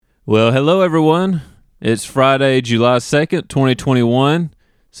Well, hello everyone. It's Friday, July 2nd, 2021.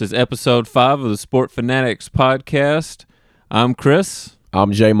 This is episode 5 of the Sport Fanatics podcast. I'm Chris.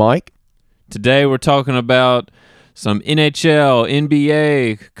 I'm J. Mike. Today we're talking about some NHL,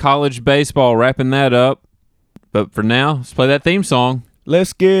 NBA, college baseball, wrapping that up. But for now, let's play that theme song.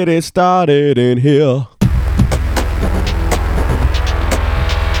 Let's get it started in here.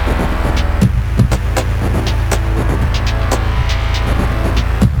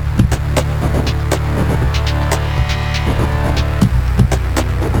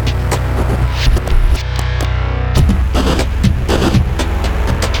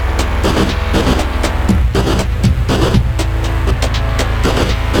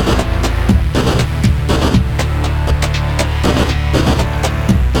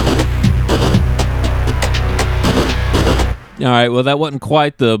 All right, well, that wasn't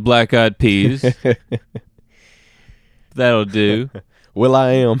quite the Black Eyed Peas. That'll do. Well,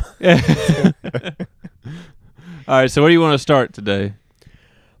 I am. All right, so where do you want to start today?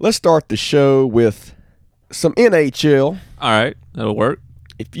 Let's start the show with some NHL, All right, that'll work.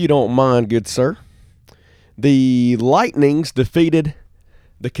 if you don't mind, good sir. The Lightnings defeated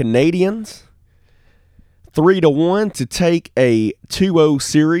the Canadiens 3-1 to take a 2-0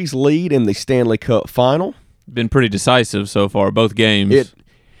 series lead in the Stanley Cup Final. Been pretty decisive so far, both games.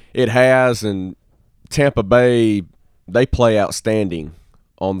 It has, and Tampa Bay, they play outstanding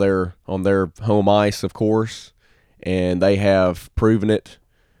on their home ice, of course, and they have proven it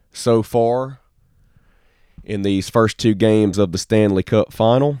so far in these first two games of the Stanley Cup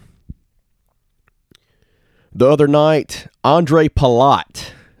Final. The other night, Andre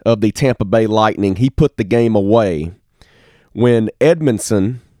Palat of the Tampa Bay Lightning, he put the game away when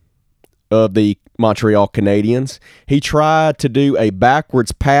Edmondson of the Montreal Canadiens, he tried to do a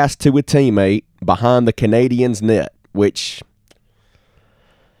backwards pass to a teammate behind the Canadiens' net, which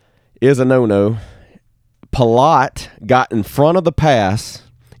is a no-no. Palat got in front of the pass,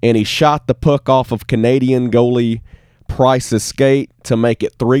 and he shot the puck off of Canadian goalie Price's skate to make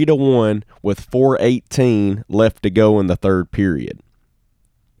it 3-1 with 4:18 left to go in the third period.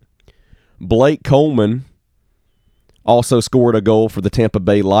 Blake Coleman also scored a goal for the Tampa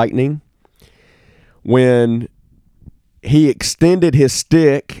Bay Lightning when he extended his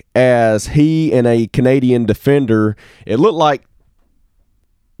stick as he and a Canadian defender, it looked like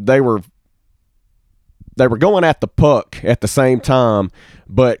they were going at the puck at the same time,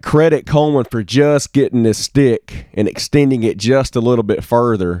 but credit Coleman for just getting his stick and extending it just a little bit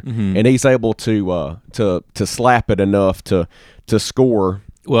further, and he's able to slap it enough to score.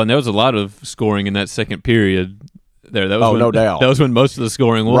 Well, and there was a lot of scoring in that second period there. That was no doubt. That was when most of the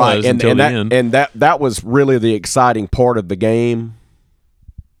scoring was Right, until the end. And that was really the exciting part of the game,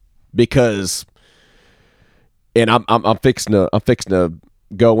 because, and I'm fixing to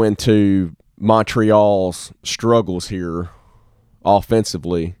go into Montreal's struggles here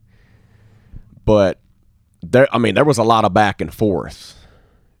offensively, but there was a lot of back and forth,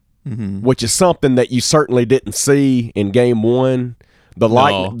 which is something that you certainly didn't see in Game 1. The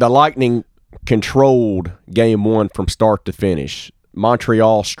Lightning controlled Game 1 from start to finish.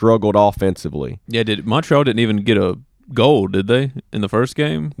 Montreal struggled offensively. Yeah, Montreal didn't even get a goal, did they, in the first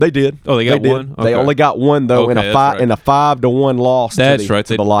game? They did. Oh, they got one? They Okay. only got one, though, in a 5-1 loss to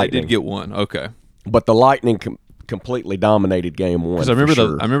the Lightning. They did get one. Okay. But the Lightning completely dominated Game 1. Because I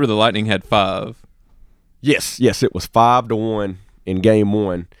remember the Lightning had 5. Yes, it was 5-1 in Game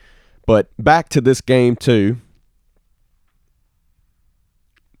 1. But back to this Game 2.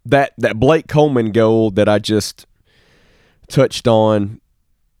 That Blake Coleman goal that I just touched on,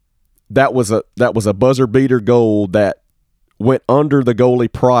 that was a buzzer beater goal that went under the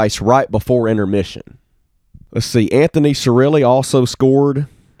goalie Price right before intermission. Let's see, Anthony Cirelli also scored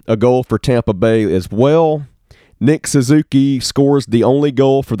a goal for Tampa Bay as well. Nick Suzuki scores the only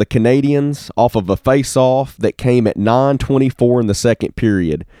goal for the Canadiens off of a face-off that came at 9:24 in the second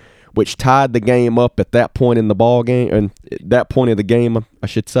period, which tied the game up at that point in the ball game, and at that point of the game, I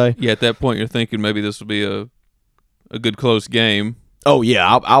should say. Yeah, at that point you're thinking maybe this will be a good close game. Oh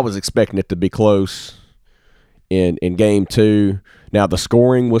yeah, I was expecting it to be close in Game 2. Now the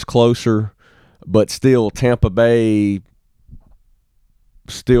scoring was closer, but still Tampa Bay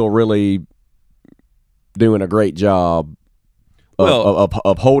still really doing a great job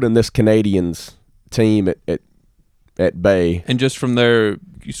of holding this Canadiens team at bay. And just from there,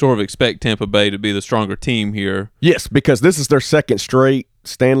 you sort of expect Tampa Bay to be the stronger team here. Yes, because this is their second straight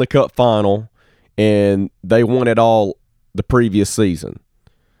Stanley Cup final, and they won it all the previous season.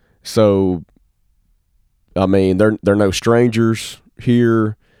 So, I mean, they're no strangers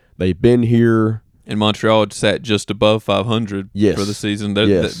here. They've been here And Montreal sat just above 500 Yes. for the season.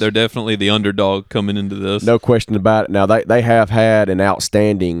 Yes. They're definitely the underdog coming into this. No question about it. Now, they have had an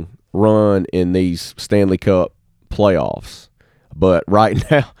outstanding run in these Stanley Cup playoffs. But right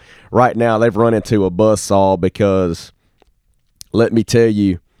now they've run into a buzzsaw because, let me tell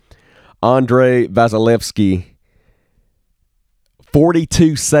you, Andrei Vasilevsky,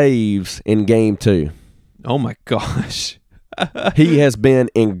 42 saves in Game 2. Oh, my gosh. He has been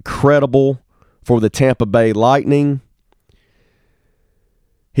incredible for the Tampa Bay Lightning.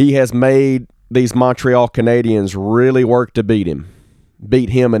 He has made these Montreal Canadiens really work to beat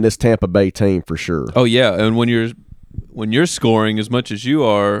him and this Tampa Bay team for sure. Oh, yeah, and when you're scoring as much as you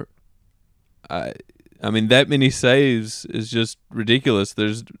are, I mean, that many saves is just ridiculous.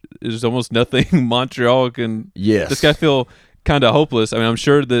 There's almost nothing Montreal can. Yes. This guy feel kind of hopeless. I mean, I'm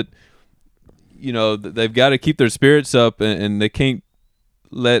sure that they've got to keep their spirits up and they can't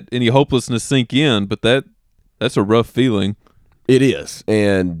let any hopelessness sink in. But that's a rough feeling. It is,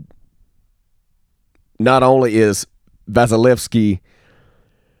 and not only is Vasilevsky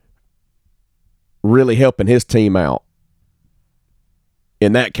really helping his team out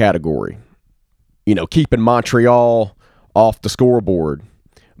in that category, keeping Montreal off the scoreboard.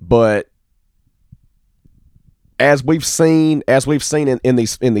 But as we've seen in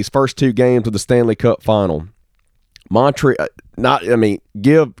these first two games of the Stanley Cup Final, give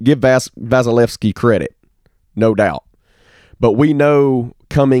Vasilevsky credit, no doubt. But we know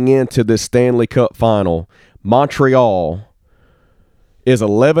coming into this Stanley Cup Final, Montreal is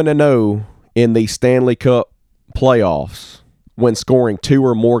 11-0 in the Stanley Cup playoffs when scoring 2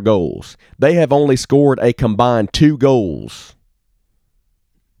 or more goals. They have only scored a combined 2 goals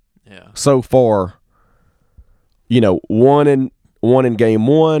so far. One in Game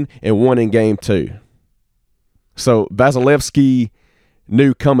 1 and one in Game 2. So Vasilevsky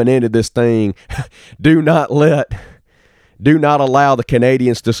knew coming into this thing, do not allow the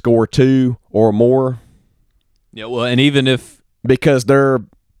Canadiens to score 2 or more. Yeah, well, and even if because they're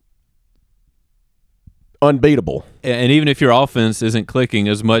unbeatable. And even if your offense isn't clicking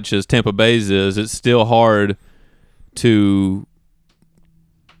as much as Tampa Bay's is, it's still hard to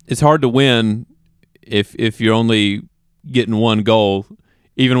win if you're only getting 1 goal,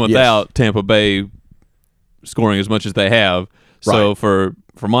 even without Tampa Bay scoring as much as they have. So Right. for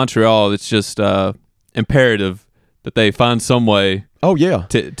Montreal, it's just imperative that they find some way Oh yeah.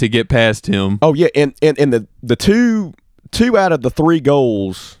 to get past him. Oh yeah, and the two out of the 3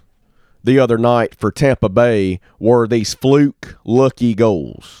 goals the other night for Tampa Bay were these fluke lucky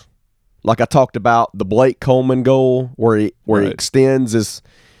goals. Like I talked about the Blake Coleman goal where he extends his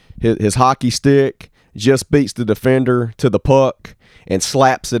hockey stick, just beats the defender to the puck and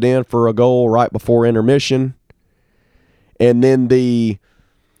slaps it in for a goal right before intermission. And then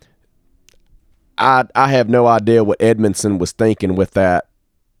I have no idea what Edmondson was thinking with that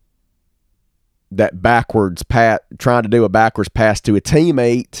backwards pass, trying to do a backwards pass to a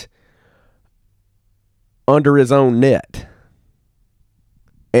teammate under his own net.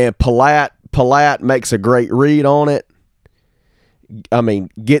 And Palat makes a great read on it. I mean,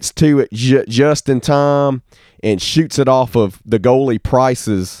 gets to it just in time and shoots it off of the goalie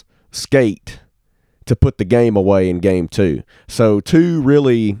Price's skate to put the game away in Game 2. So 2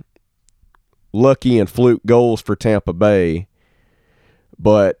 really lucky and fluke goals for Tampa Bay.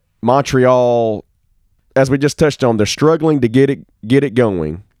 But Montreal, as we just touched on, they're struggling to get it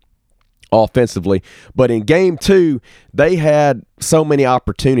going offensively. But in Game 2, they had so many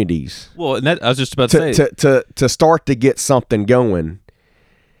opportunities. Well, and I was just about to say to start to get something going,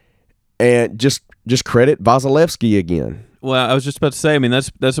 and just credit Vasilevsky again. Well, I was just about to say. I mean,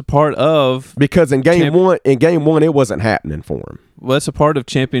 that's a part of because in Game 1, it wasn't happening for him. Well, that's a part of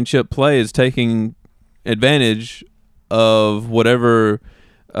championship play is taking advantage of whatever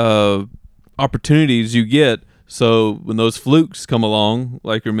opportunities you get. So when those flukes come along,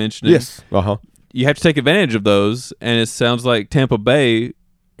 like you're mentioning, yes, you have to take advantage of those. And it sounds like Tampa Bay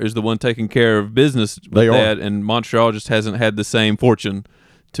is the one taking care of business with that, and Montreal just hasn't had the same fortune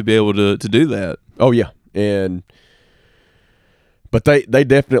to be able to do that. Oh yeah, but they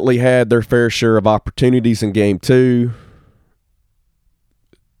definitely had their fair share of opportunities in Game 2.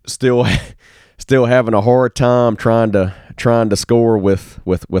 Still having a hard time trying to score with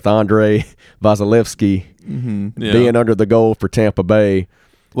Andrei Vasilevsky being under the goal for Tampa Bay.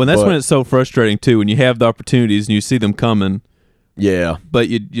 Well, that's when it's so frustrating too, when you have the opportunities and you see them coming. Yeah, but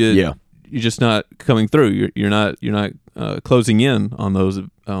you're just not coming through. You're not closing in on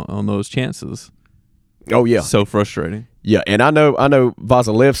those chances. Oh yeah, so frustrating. Yeah, and I know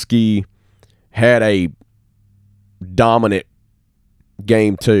Vasilevsky had a dominant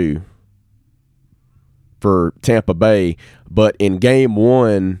Game 2, for Tampa Bay. But in game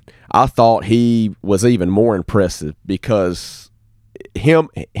one, I thought he was even more impressive because him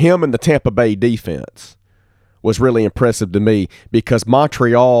and the Tampa Bay defense was really impressive to me, because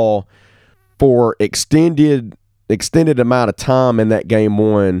Montreal, for extended amount of time in that game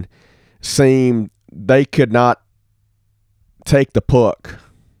one, seemed they could not take the puck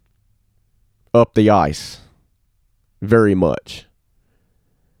up the ice very much.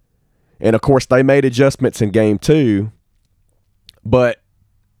 And of course they made adjustments in game two, but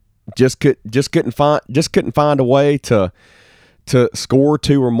just couldn't find a way to score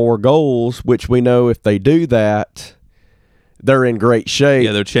 2 or more goals, which we know if they do that, they're in great shape.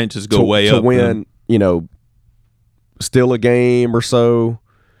 Yeah, their chances go way up to win, still a game or so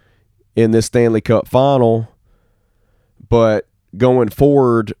in this Stanley Cup final. But going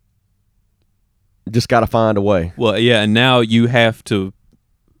forward, just got to find a way. Well, yeah, and now you have to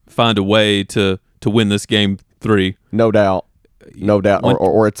find a way to win this game 3. No doubt,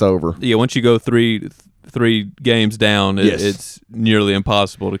 or it's over. Yeah, once you go three games down, it's nearly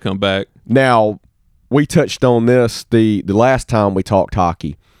impossible to come back. Now, we touched on this the last time we talked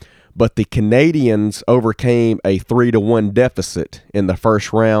hockey, but the Canadiens overcame a 3-1 deficit in the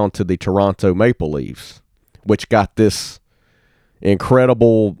first round to the Toronto Maple Leafs, which got this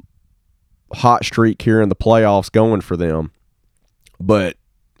incredible hot streak here in the playoffs going for them. But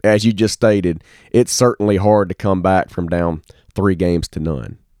as you just stated, it's certainly hard to come back from down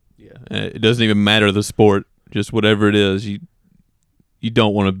 3-0. Yeah, it doesn't even matter the sport, just whatever it is, you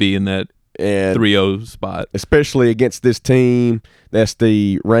don't want to be in that 3-0 spot, especially against this team that's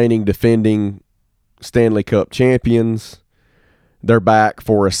the reigning defending Stanley Cup champions. They're back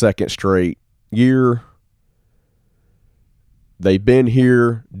for a second straight year. They've been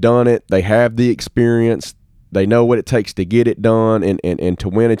here, done it. They have the experience. They know what it takes to get it done and to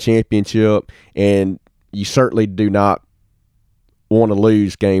win a championship. And you certainly do not want to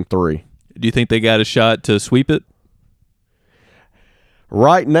lose game 3. Do you think they got a shot to sweep it?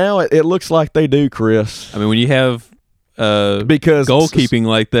 Right now, it looks like they do, Chris. I mean, when you have because goalkeeping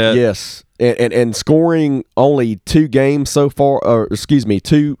like that. Yes, and scoring only 2 games so far, or excuse me,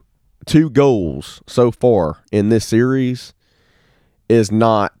 two goals so far in this series is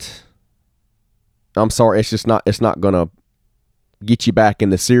not. I'm sorry, it's just not. It's not going to get you back in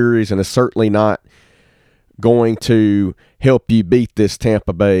the series, and it's certainly not going to help you beat this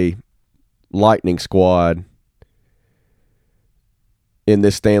Tampa Bay Lightning squad in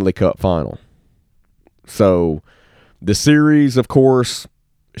this Stanley Cup final. So the series, of course,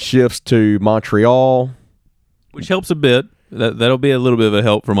 shifts to Montreal, which helps a bit. That'll be a little bit of a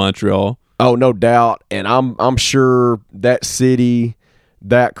help for Montreal. Oh, no doubt. And I'm sure that city,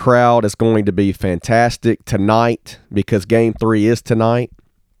 that crowd is going to be fantastic tonight, because game 3 is tonight.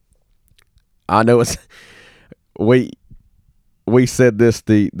 I know it's we said this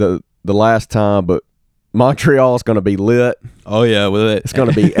the last time, but Montreal is going to be lit. Oh yeah, with it, it's going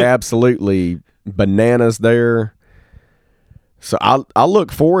to be absolutely bananas there. So I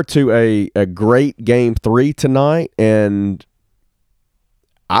look forward to a great game 3 tonight, and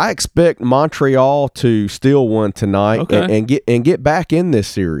I expect Montreal to steal one tonight and get back in this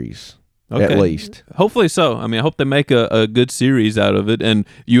series at least. Hopefully so. I mean, I hope they make a good series out of it. And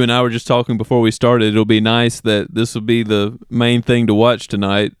you and I were just talking before we started. It'll be nice that this will be the main thing to watch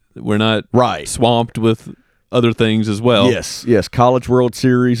tonight. We're not swamped with other things as well. Yes. College World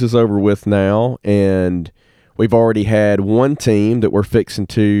Series is over with now, and we've already had one team that we're fixing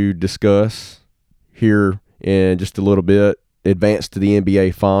to discuss here in just a little bit advance to the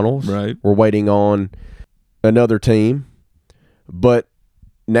NBA Finals. Right. We're waiting on another team, but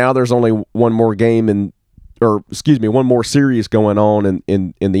now there's only one more game one more series going on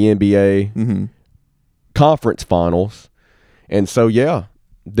in the NBA conference finals. And so, yeah,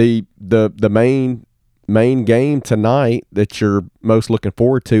 the main game tonight that you're most looking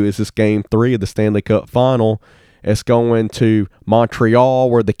forward to is this game 3 of the Stanley Cup final. It's going to Montreal,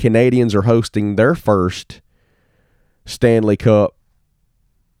 where the Canadiens are hosting their first Stanley Cup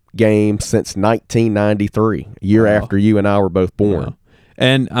game since 1993, a year after you and I were both born. Wow.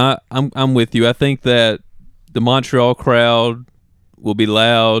 And I'm with you. I think that the Montreal crowd will be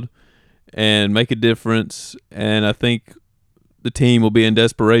loud and make a difference, and I think the team will be in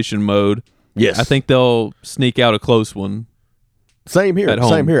desperation mode. Yes, I think they'll sneak out a close one. Same here.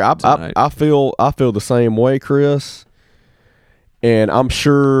 I feel the same way, Chris. And I'm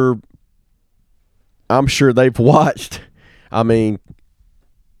sure they've watched. I mean,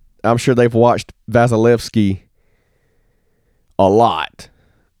 I'm sure they've watched Vasilevsky a lot,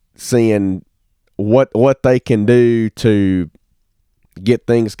 seeing what they can do to get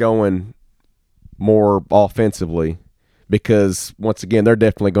things going more offensively, because once again, they're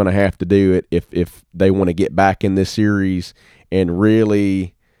definitely going to have to do it if they want to get back in this series and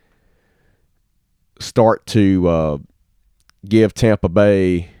really start to give Tampa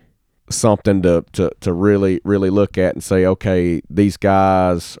Bay something to really look at and say, okay, these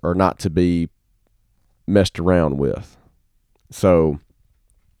guys are not to be messed around with. So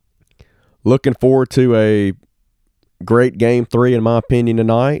looking forward to a great Game 3, in my opinion,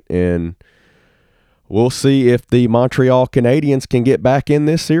 tonight, and we'll see if the Montreal Canadiens can get back in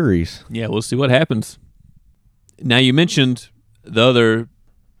this series. Yeah, we'll see what happens. Now, you mentioned the other,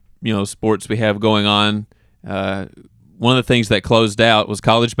 sports we have going on. One of the things that closed out was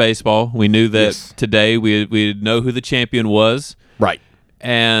college baseball. We knew that today we'd know who the champion was. Right.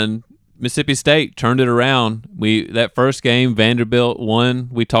 And Mississippi State turned it around. That first game, Vanderbilt won.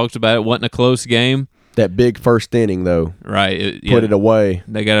 We talked about it. Wasn't a close game. That big first inning, though. Right. Put it away.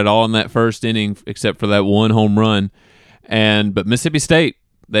 They got it all in that first inning except for that one home run. But Mississippi State,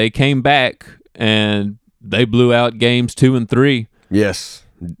 they came back and they blew out games 2 and 3. Yes.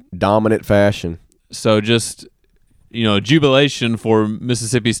 Dominant fashion. So just, jubilation for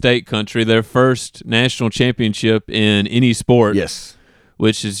Mississippi State country, their first national championship in any sport. Yes.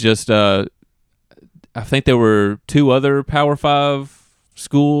 Which is just, I think there were 2 other Power 5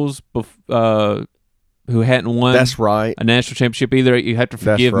 schools who hadn't won That's right. a national championship either. You have to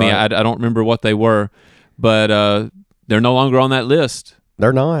forgive me. I don't remember what they were. But they're no longer on that list.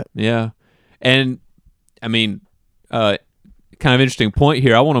 They're not. Yeah. And, kind of interesting point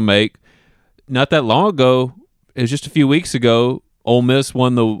here I want to make. Not that long ago, it was just a few weeks ago, Ole Miss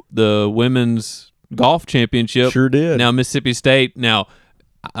won the women's golf championship. Sure did. Now, Mississippi State. Now,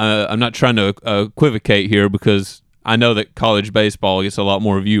 I'm not trying to equivocate here because I know that college baseball gets a lot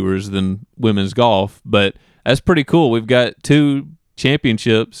more viewers than women's golf, but that's pretty cool. We've got 2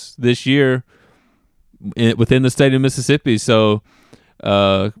 championships this year within the state of Mississippi. So,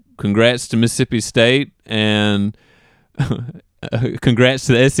 congrats to Mississippi State, and congrats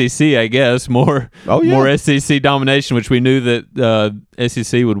to the SEC, I guess. More SEC domination, which we knew that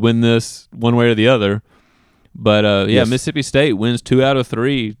SEC would win this one way or the other. But, yes. Mississippi State wins 2 out of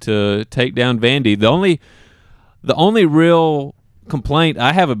 3 to take down Vandy. The only real complaint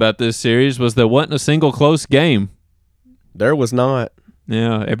I have about this series was there wasn't a single close game. There was not.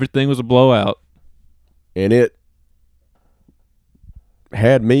 Yeah, everything was a blowout. And it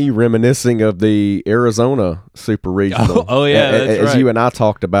had me reminiscing of the Arizona Super Regional. Oh yeah, that's as right. you and I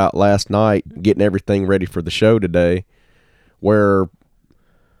talked about last night, getting everything ready for the show today, where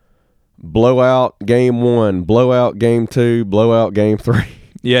blowout game 1, blowout game 2, blowout game 3.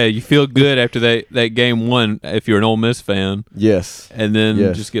 Yeah, you feel good after that game 1 if you're an Ole Miss fan. Yes. And then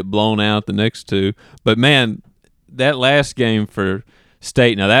just get blown out the next 2. But, man, that last game for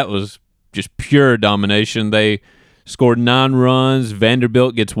State, now that was just pure domination. They scored 9 runs.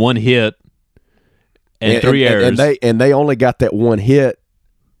 Vanderbilt gets 1 hit and 3 errors. And they only got that 1 hit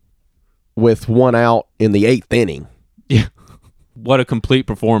with 1 out in the 8th inning. Yeah. What a complete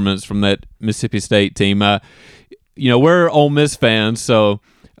performance from that Mississippi State team. We're Ole Miss fans, so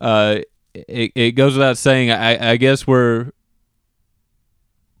it goes without saying. I guess we're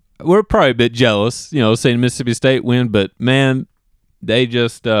probably a bit jealous, seeing Mississippi State win. But man, they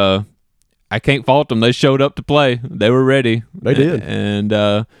just I can't fault them. They showed up to play. They were ready. They did. And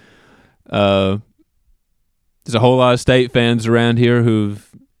there's a whole lot of State fans around here who've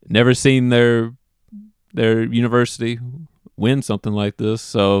never seen their university win something like this.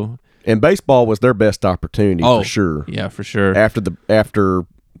 So. And baseball was their best opportunity for sure. Yeah, for sure. After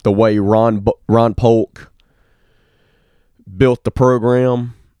the way Ron Polk built the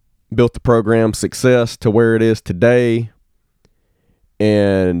program success to where it is today,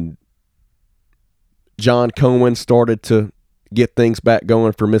 and John Cohen started to get things back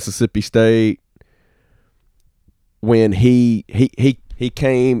going for Mississippi State when he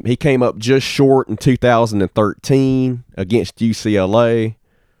came up just short in 2013 against UCLA.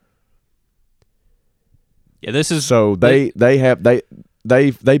 Yeah, this is so they've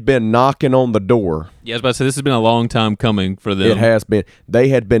been knocking on the door. Yeah, I was about to say this has been a long time coming for them. It has been. They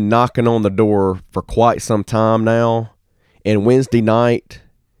had been knocking on the door for quite some time now, and Wednesday night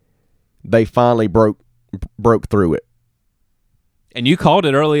they finally broke through it. And you called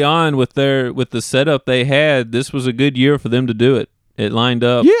it early on with the setup they had. This was a good year for them to do it. It lined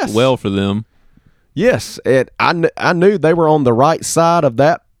up well for them. Yes, I knew they were on the right side of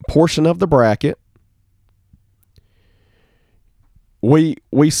that portion of the bracket. We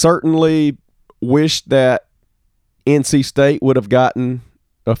certainly wish that NC State would have gotten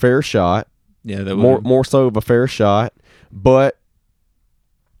a fair shot. Yeah, that more so of a fair shot. But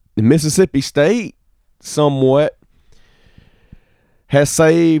Mississippi State somewhat has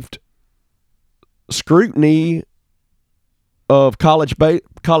saved scrutiny of college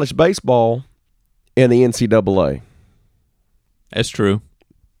baseball in the NCAA. That's true.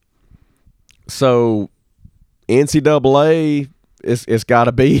 So NCAA is got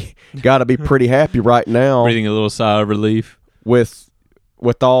to be pretty happy right now, breathing a little sigh of relief with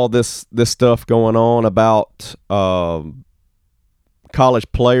all this stuff going on about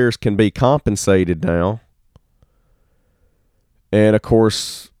college players can be compensated now, and of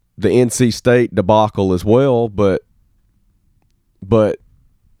course the NC State debacle as well. But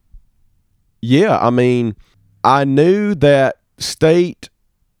yeah, I mean, I knew that State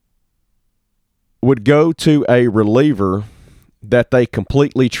would go to a reliever that they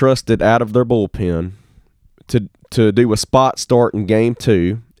completely trusted out of their bullpen to do a spot start in Game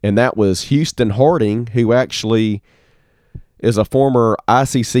 2, and that was Houston Harding, who actually is a former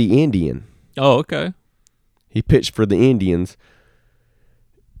ICC Indian. Oh, okay. He pitched for the Indians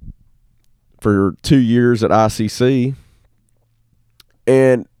for 2 years at ICC,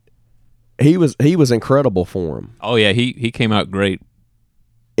 and he was incredible for him. Oh yeah, he came out great.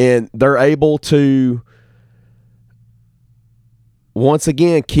 And they're able to once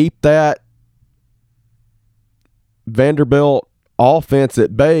again keep that Vanderbilt offense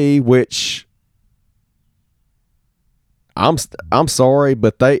at bay, which I'm sorry,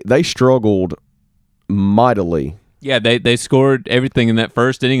 but they struggled mightily. Yeah, they scored everything in that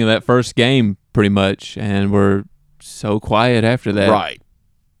first inning of that first game pretty much, and were so quiet after that. Right.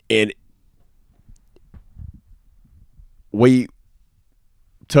 And we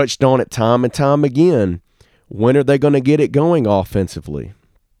touched on it time and time again. When are they going to get it going offensively?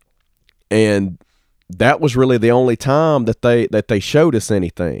 And that was really the only time that they showed us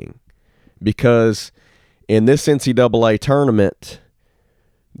anything, because in this NCAA tournament,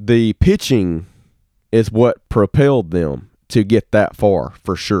 the pitching is what propelled them to get that far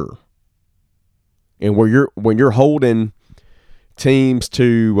for sure. And when you're holding teams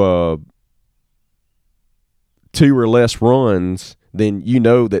to 2 or less runs, then you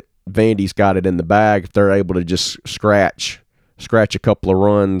know that Vandy's got it in the bag if they're able to just scratch a couple of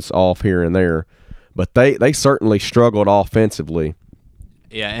runs off here and there. But they certainly struggled offensively.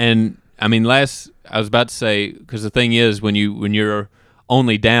 Yeah, and I mean, I was about to say, because the thing is, when you're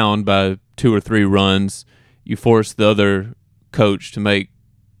only down by 2 or 3 runs, you force the other coach to make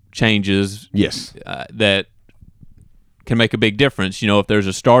changes. Yes, that can make a big difference. You know, if there's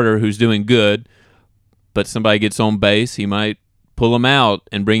a starter who's doing good, but somebody gets on base, he might pull him out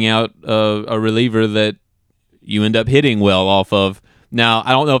and bring out a reliever that you end up hitting well off of. Now,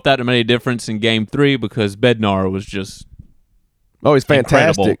 I don't know if that made a difference in Game 3, because Bednar was just he's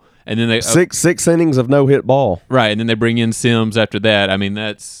fantastic. Incredible. And then they six innings of no hit ball. Right, and then they bring in Sims after that. I mean,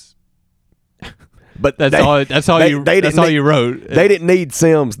 that's but that's all you wrote. They didn't need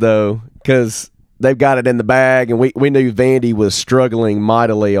Sims though, because they've got it in the bag, and we knew Vandy was struggling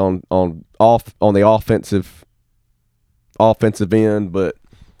mightily on the offensive end, but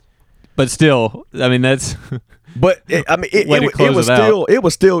still, I mean, that's. But it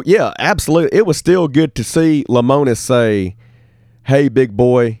was still yeah, absolutely. It was still good to see Lemonis say, "Hey, big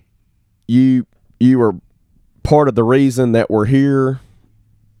boy, you are part of the reason that we're here.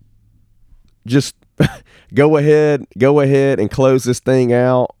 Just go ahead and close this thing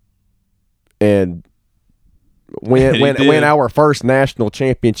out and win our first national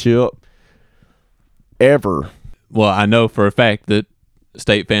championship ever." Well, I know for a fact that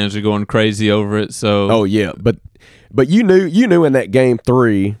State fans are going crazy over it. So oh yeah, but you knew in that Game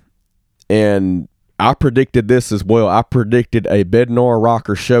 3, and I predicted this as well. I predicted a Bednar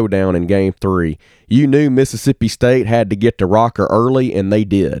Rocker showdown in Game 3. You knew Mississippi State had to get to Rocker early, and they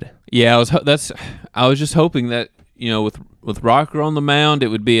did. Yeah, I was just hoping that, you know, with Rocker on the mound, it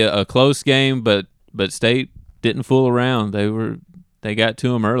would be a close game, but State didn't fool around. They got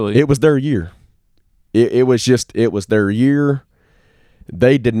to him early. It was their year. It was their year.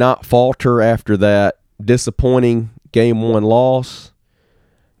 They did not falter after that disappointing Game 1 loss.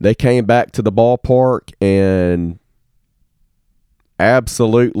 They came back to the ballpark and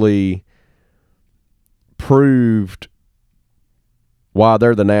absolutely proved why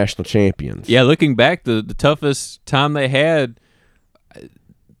they're the national champions. Yeah, looking back, the toughest time they had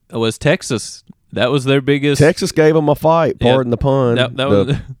was Texas. That was their biggest. Texas gave them a fight. Pardon the pun.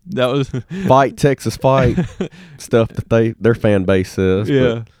 That was fight Texas fight stuff that their fan base says.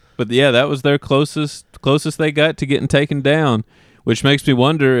 Yeah, but yeah, that was their closest they got to getting taken down, which makes me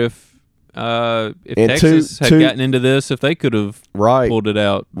wonder if Texas had gotten into this, if they could have pulled it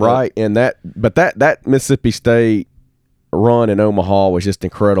out. Right, and that Mississippi State run in Omaha was just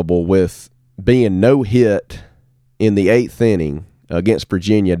incredible, with being no hit in the 8th inning against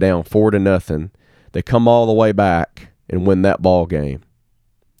Virginia, down 4-0. They come all the way back and win that ball game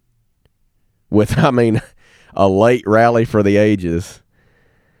with, a late rally for the ages.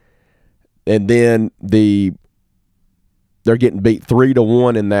 And then they're getting beat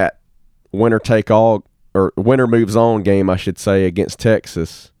 3-1 in that winner moves on game, I should say, against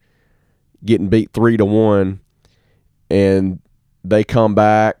Texas, getting beat 3-1, and they come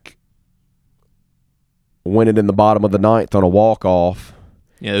back, win it in the bottom of the 9th on a walk-off.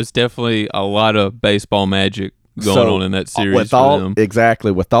 Yeah, there's definitely a lot of baseball magic going on in that series for them.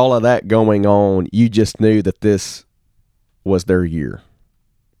 Exactly. With all of that going on, you just knew that this was their year.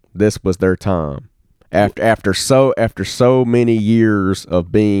 This was their time. After so many years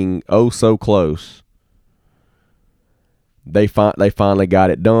of being so close, they finally got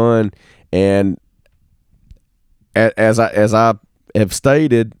it done. And as I have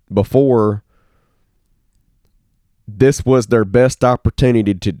stated before, this was their best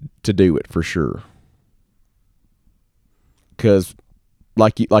opportunity to do it for sure. Because,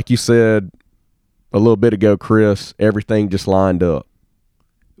 like you said a little bit ago, Chris, everything just lined up.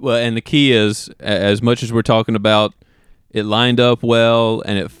 Well, and the key is, as much as we're talking about it lined up well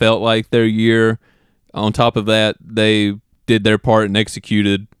and it felt like their year, on top of that, they did their part and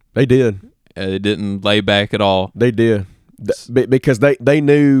executed. They did. It didn't lay back at all. They did. Because they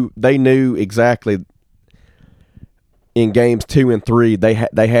knew exactly in games 2 and 3 they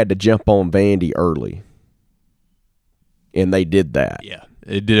had to jump on Vandy early. And they did that. Yeah,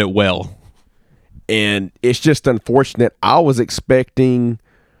 they did it well. And it's just unfortunate. I was expecting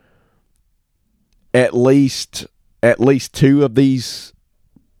at least 2 of these,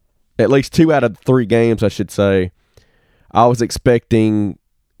 at least 2 out of 3 games, I should say, I was expecting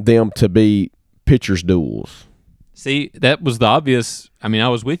them to be pitchers' duels. See, that was the obvious. I mean, I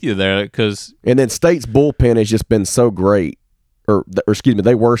was with you there because. And then State's bullpen has just been so great, or excuse me,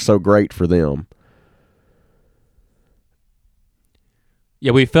 they were so great for them.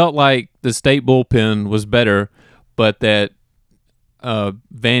 Yeah, we felt like the State bullpen was better, but that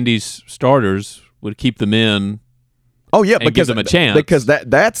Vandy's starters would keep them in. Oh yeah, and because give them a chance. Because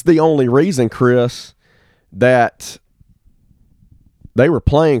that's the only reason, Chris, that they were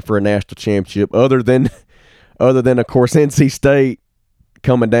playing for a national championship, other than of course NC State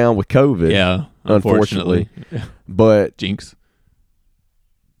coming down with COVID. Yeah, unfortunately. But jinx.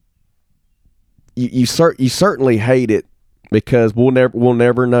 You certainly hate it, because we'll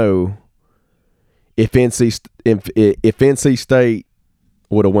never know if NC State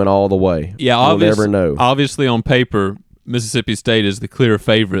would have went all the way. Yeah, we'll never know. Obviously, on paper, Mississippi State is the clear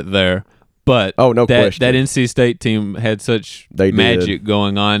favorite there. But no question. That NC State team had such magic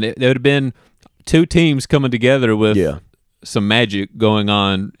going on. There would have been 2 teams coming together with some magic going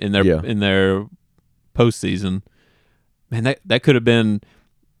on in their postseason. Man, that could have been,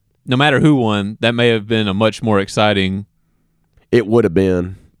 no matter who won, that may have been a much more exciting. It would have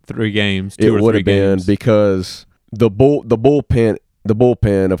been 3 games. It would have been, because the bullpen,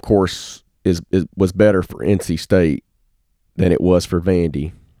 of course, was better for NC State than it was for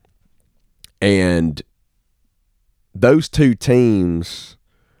Vandy, and those 2 teams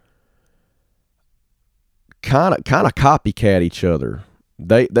kind of copycat each other.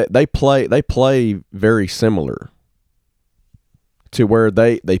 They play very similar, to where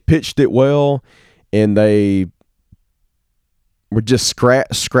they pitched it well, and they were just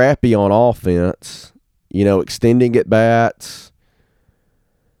scrappy on offense, extending at bats,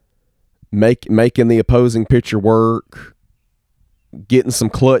 making the opposing pitcher work, getting some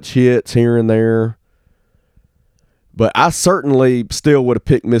clutch hits here and there. But I certainly still would have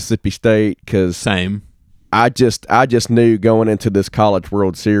picked Mississippi State, because same. I just knew going into this College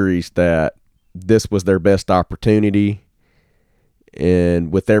World Series that this was their best opportunity.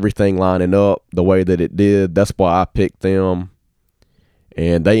 And with everything lining up the way that it did, that's why I picked them.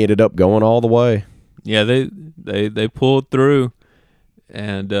 And they ended up going all the way. Yeah, they pulled through,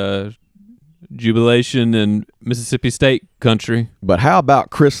 and jubilation in Mississippi State country. But how about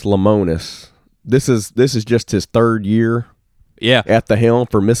Chris Lemonis? This is just his 3rd year. Yeah, at the helm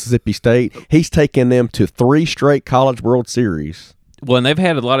for Mississippi State. He's taken them to 3 straight College World Series. Well, and they've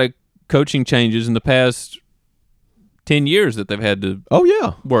had a lot of coaching changes in the past 10 years that they've had to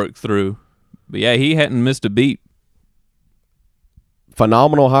work through. But yeah, he hadn't missed a beat.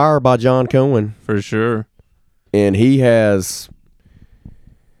 Phenomenal hire by John Cohen. For sure. And he was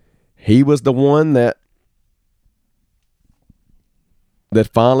the one that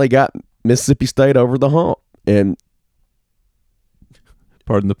finally got Mississippi State over the hump. And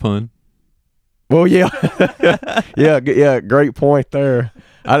pardon the pun. Well, yeah. yeah, great point there.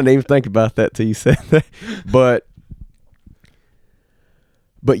 I didn't even think about that till you said that.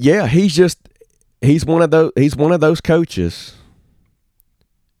 But yeah, he's one of those coaches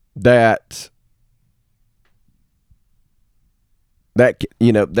that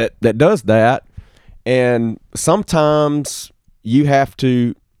that does that, and sometimes you have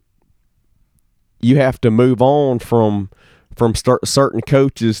to move on from certain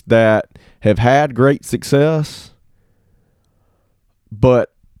coaches that have had great success,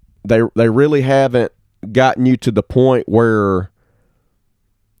 but they really haven't gotten you to the point where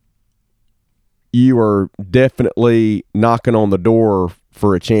you are definitely knocking on the door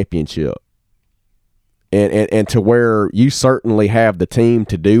for a championship. And to where you certainly have the team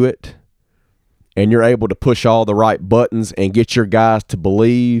to do it, and you're able to push all the right buttons and get your guys to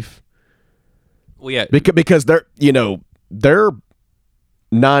believe. Well, yeah, because they're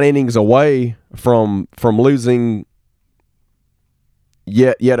 9 innings away from losing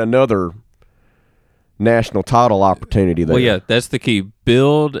yet another national title opportunity there. Well, yeah, that's the key.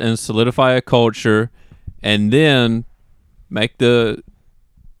 Build and solidify a culture, and then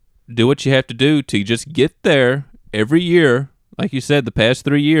do what you have to do to just get there every year. Like you said, the past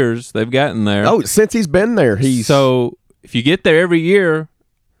 3 years, they've gotten there. Oh, since he's been there, So if you get there every year,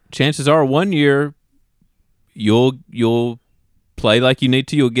 chances are 1 year you'll play like you need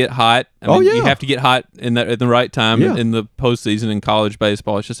to. You'll get hot. You have to get hot at the right time in the postseason in college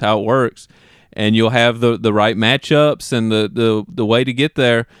baseball. It's just how it works. And you'll have the right matchups and the way to get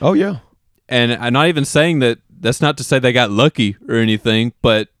there. Oh, yeah. And I'm not even saying that's not to say they got lucky or anything,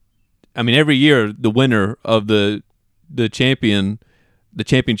 but I mean, every year the winner of the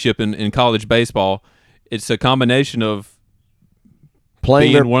championship in college baseball, it's a combination of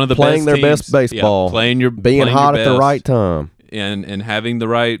playing their best baseball, being hot at the right time, and having the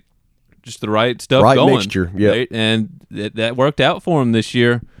right stuff right going, mixture. Yeah, and that worked out for them this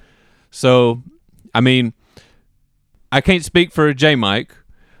year. So, I mean, I can't speak for J. Mike,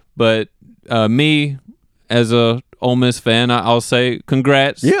 but me as a Ole Miss fan, I'll say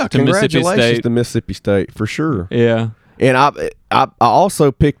congrats. Yeah, to Mississippi State. To Mississippi State for sure. Yeah, and I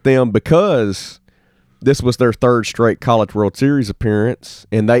also picked them because this was their third straight College World Series appearance,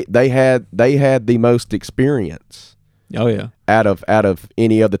 and they had the most experience. Oh yeah, out of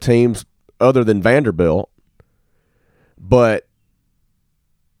any of the teams other than Vanderbilt, but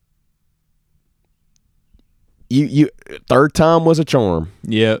you third time was a charm.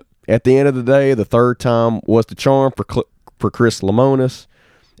 Yeah. At the end of the day, the third time was the charm for Chris Lemonis.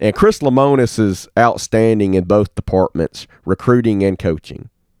 And Chris Lemonis is outstanding in both departments, recruiting and coaching.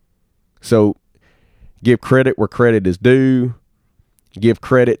 So give credit where credit is due. Give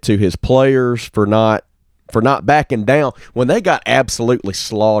credit to his players for not backing down when they got absolutely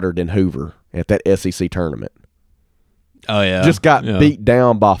slaughtered in Hoover at that SEC tournament. Oh, yeah. Just got beat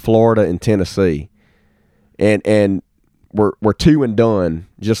down by Florida and Tennessee. And we're 2 and done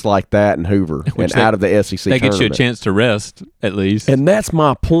just like that in Hoover and out of the SEC tournament. That gets you a chance to rest, at least. And that's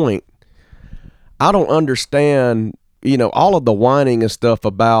my point. I don't understand, all of the whining and stuff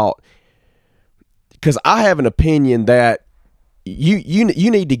about – because I have an opinion that you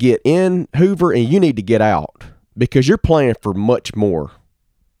need to get in Hoover and you need to get out because you're playing for much more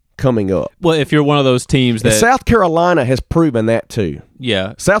coming up. Well, if you're one of those teams that – South Carolina has proven that too.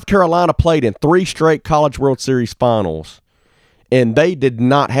 Yeah. South Carolina played in 3 straight College World Series finals, and they did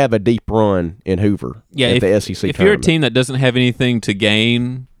not have a deep run in Hoover at the SEC tournament. If you're a team that doesn't have anything to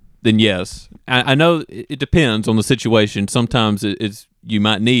gain, then yes. I know it depends on the situation. Sometimes you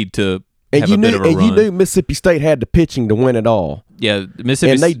might need to have a bit of a run. And you knew Mississippi State had the pitching to win it all. Yeah,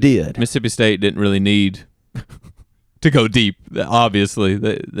 and they did. Mississippi State didn't really need to go deep. Obviously,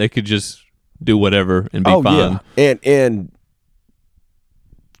 they could just do whatever and be fine. Yeah. And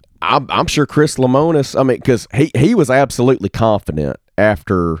I'm sure Chris Lemonis, because he was absolutely confident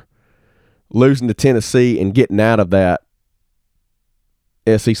after losing to Tennessee and getting out of that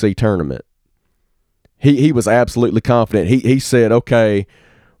SEC tournament. He was absolutely confident. He said, okay,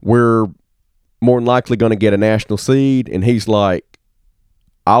 we're more than likely going to get a national seed, and he's like,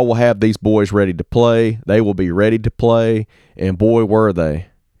 I will have these boys ready to play. They will be ready to play, and boy, were they.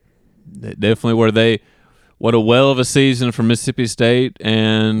 They definitely were. What a well of a season for Mississippi State.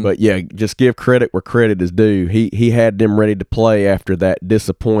 But yeah, just give credit where credit is due. He had them ready to play after that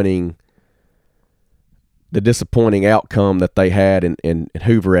disappointing outcome that they had in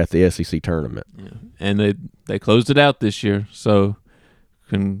Hoover at the SEC tournament. Yeah. And they closed it out this year. So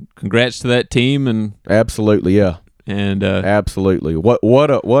congrats to that team. And absolutely, yeah. And absolutely. What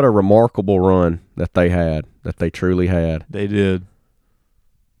a remarkable run that they had, that they truly had. They did.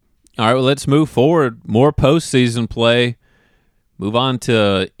 All right, well, let's move forward. More postseason play. Move on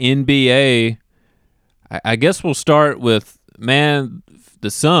to NBA. I guess we'll start with, the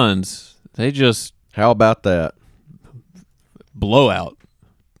Suns. They just... How about that? Blowout.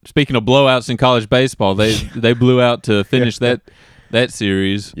 Speaking of blowouts in college baseball, they blew out to finish that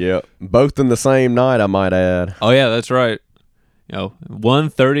series. Yeah, both in the same night, I might add. Oh, yeah, that's right.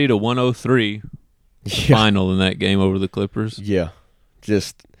 130 to 103 final in that game over the Clippers. Yeah,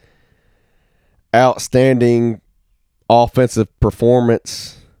 just outstanding offensive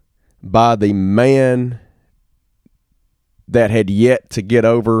performance by the man that had yet to get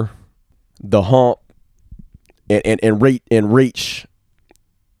over the hump and reach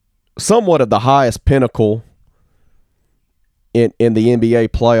somewhat of the highest pinnacle in the NBA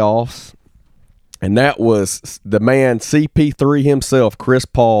playoffs. And that was the man CP3 himself, Chris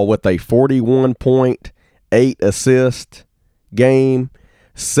Paul, with a 41.8 assist game,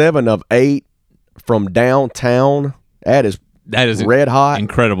 7 of 8 from downtown. That is red hot.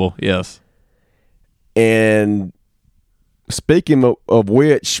 Incredible, yes. And speaking of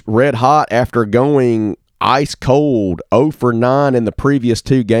which, red hot after going ice cold 0 for 9 in the previous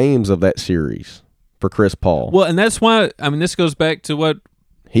 2 games of that series for Chris Paul. Well, and that's why, this goes back to what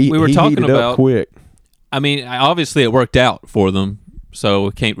we were talking about. Up quick. Obviously it worked out for them, so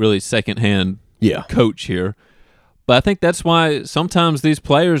we can't really secondhand coach here. But I think that's why sometimes these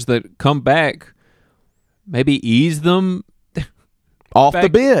players that come back maybe ease them off the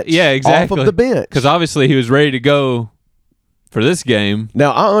bench. Yeah, exactly. Off of the bench. Because obviously he was ready to go for this game.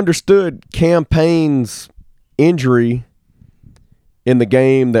 Now, I understood Cam Payne's injury in the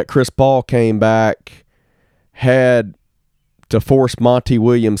game that Chris Paul came back had to force Monty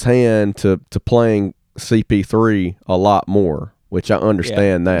Williams' hand to playing CP3 a lot more, which I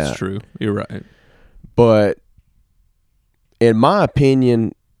understand that. That's true. You're right. But in my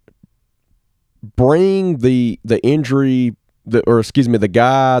opinion, bring the injury, the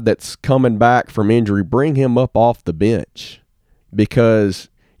guy that's coming back from injury, bring him up off the bench, because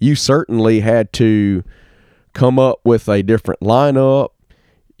you certainly had to come up with a different lineup.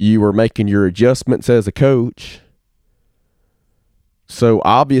 You were making your adjustments as a coach. So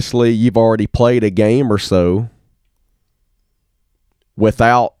obviously you've already played a game or so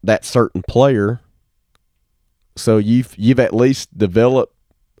without that certain player. So you've at least developed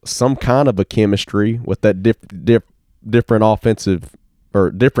some kind of a chemistry with that different offensive or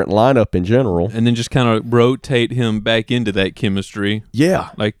different lineup in general. And then just kind of rotate him back into that chemistry. Yeah.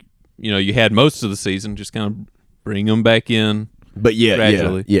 Like, you had most of the season, just kind of bring him back in. But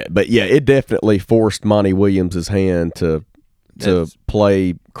gradually. It definitely forced Monty Williams' hand to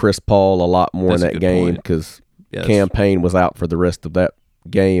play Chris Paul a lot more in that game, because Cam Payne was out for the rest of that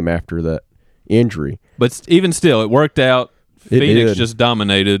game after that injury. But even still, it worked out. Phoenix just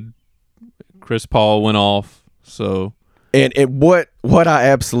dominated. Chris Paul went off. So, and what I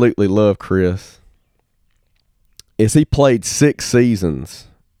absolutely love, Chris, is he played 6 seasons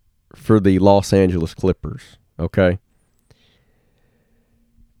for the Los Angeles Clippers. Okay,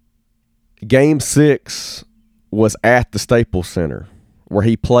 Game 6 was at the Staples Center, where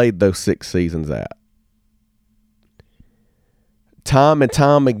he played those 6 seasons at. Time and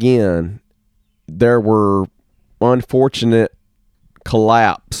time again, there were unfortunate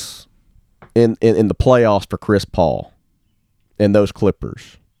collapse in the playoffs for Chris Paul and those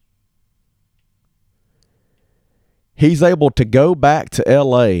Clippers. He's able to go back to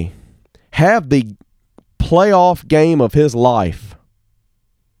LA, have the playoff game of his life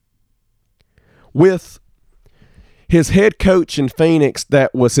with his head coach in Phoenix,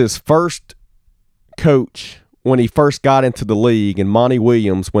 that was his first coach when he first got into the league, and Monty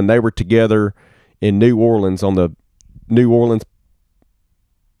Williams, when they were together in New Orleans on the New Orleans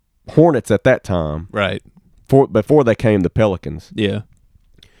Hornets at that time. Right. Before they came the Pelicans. Yeah.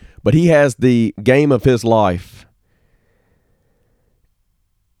 But he has the game of his life.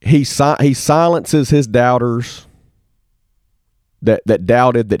 He silences his doubters that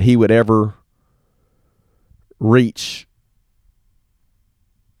doubted that he would ever reach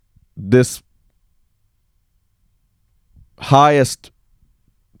this highest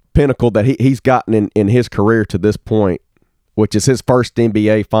pinnacle that he's gotten in his career to this point, which is his first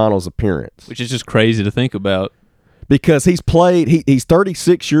NBA Finals appearance. Which is just crazy to think about. Because he's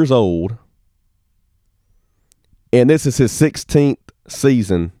 36 years old, and this is his 16th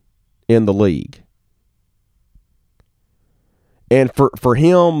season in the league. And for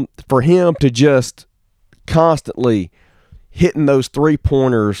him to just constantly hitting those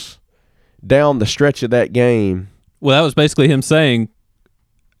 3-pointers down the stretch of that game. Well, that was basically him saying,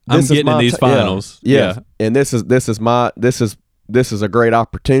 I'm getting in these finals. Yeah. And this is this is a great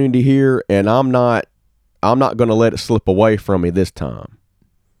opportunity here, and I'm not going to let it slip away from me this time.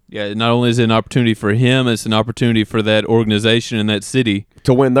 Yeah, not only is it an opportunity for him, it's an opportunity for that organization and that city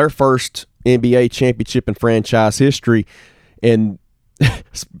to win their first NBA championship in franchise history. And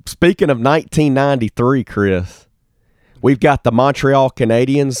speaking of 1993, Chris, we've got the Montreal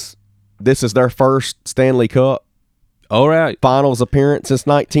Canadiens. This is their first Stanley Cup All right. Finals appearance since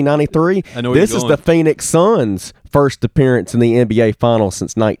 1993. I know where this you're is going. the Phoenix Suns' first appearance in the NBA Finals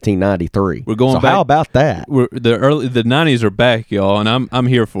since 1993. We're going so back. How about that? The 90s are back, y'all, and I'm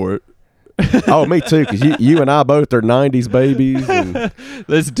here for it. Oh, me too, because you and I both are 90s babies. And,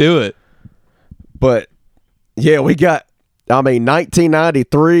 Let's do it. but, yeah, we got,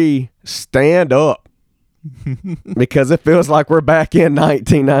 1993, stand up. Because it feels like we're back in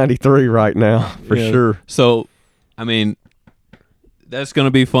 1993 right now, for sure. So, that's going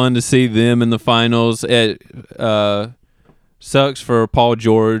to be fun to see them in the finals. It sucks for Paul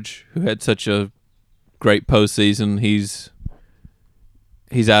George, who had such a great postseason. He's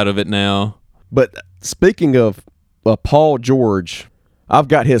out of it now. But speaking of Paul George, I've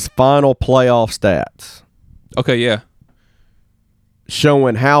got his final playoff stats. Okay, yeah.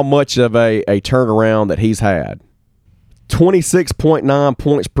 Showing how much of a turnaround that he's had. 26.9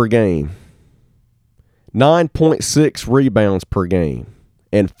 points per game, 9.6 rebounds per game,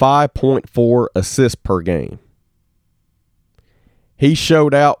 and 5.4 assists per game. He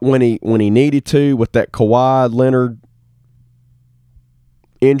showed out when he needed to with that Kawhi Leonard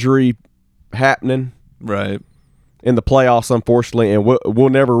injury happening. Right. In the playoffs, unfortunately, and we'll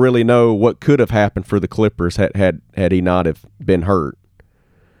never really know what could have happened for the Clippers had he not have been hurt.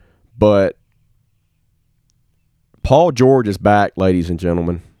 But Paul George is back, ladies and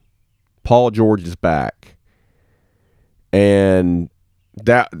gentlemen. Paul George is back, and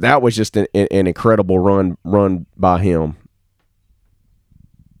that was just an incredible run by him.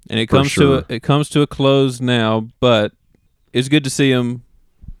 And it comes to a close now, but it's good to see him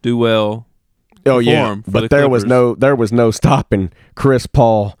do well. Oh yeah, but there was no stopping Chris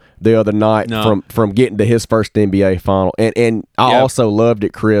Paul the other night from getting to his first NBA final, and I also loved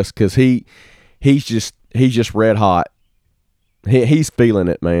it, Chris, because he's just red hot. He's feeling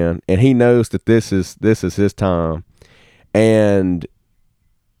it, man, and he knows that this is his time, and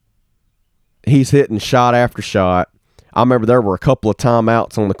he's hitting shot after shot. I remember there were a couple of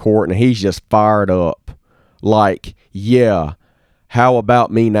timeouts on the court, and he's just fired up, like, yeah. How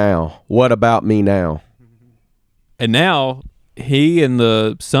about me now? What about me now? And now he and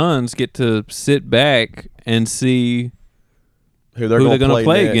the Suns get to sit back and see who they're going to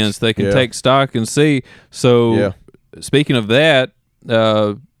play against. They can take stock and see. So, speaking of that,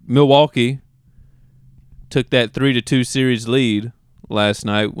 Milwaukee took that 3-2 series lead last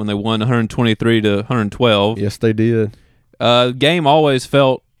night when they won 123-112. Yes, they did. Game always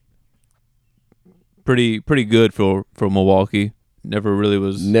felt pretty good for Milwaukee. Never really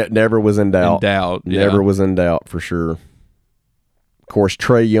was. Never was in doubt. Never was in doubt for sure. Of course,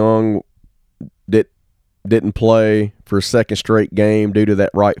 Trae Young didn't play for a second straight game due to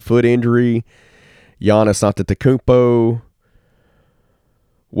that right foot injury. Giannis Antetokounmpo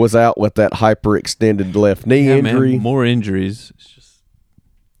was out with that hyperextended left knee injury. Man, more injuries.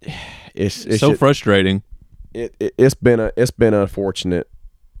 It's so frustrating. It's been unfortunate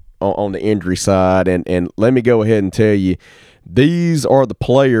on the injury side, and let me go ahead and tell you. These are the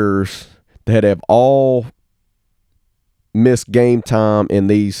players that have all missed game time in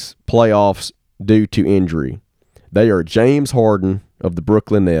these playoffs due to injury. They are James Harden of the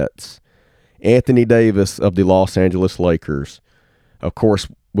Brooklyn Nets, Anthony Davis of the Los Angeles Lakers. Of course,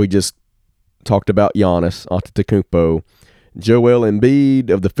 we just talked about Giannis Antetokounmpo, Joel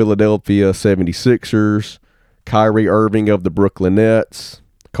Embiid of the Philadelphia 76ers, Kyrie Irving of the Brooklyn Nets,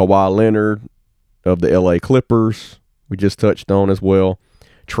 Kawhi Leonard of the LA Clippers, we just touched on as well.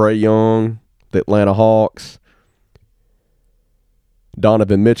 Trae Young, the Atlanta Hawks,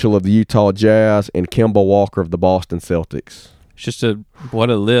 Donovan Mitchell of the Utah Jazz, and Kemba Walker of the Boston Celtics. It's just what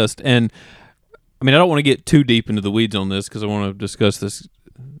a list. And I don't want to get too deep into the weeds on this because I want to discuss this,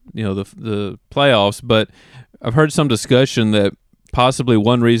 the playoffs. But I've heard some discussion that possibly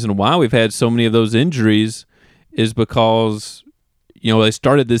one reason why we've had so many of those injuries is because, they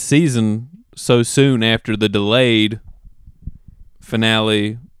started this season so soon after the delayed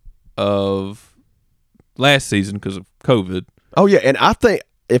finale of last season because of COVID. Oh, yeah, and I think,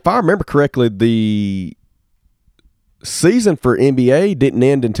 if I remember correctly, the season for NBA didn't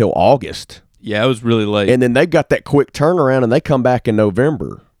end until August. Yeah, it was really late. And then they got that quick turnaround, and they come back in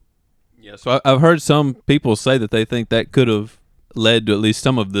November. Yeah, so I've heard some people say that they think that could have led to at least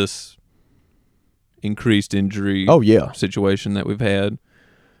some of this increased injury situation that we've had.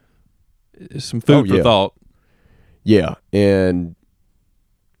 It's some food for thought. Yeah,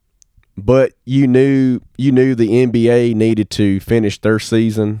 but you knew the NBA needed to finish their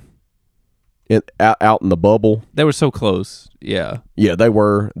season out in the bubble. They were so close. Yeah. Yeah, they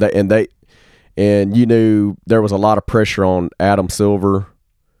were. And you knew there was a lot of pressure on Adam Silver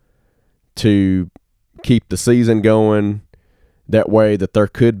to keep the season going. That way that there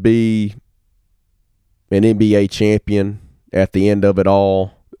could be an NBA champion at the end of it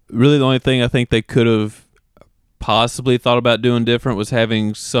all. Really, the only thing I think they could have possibly thought about doing different was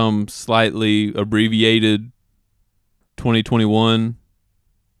having some slightly abbreviated 2021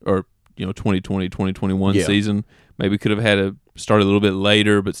 or 2020, 2021 season. Maybe could have had to start a little bit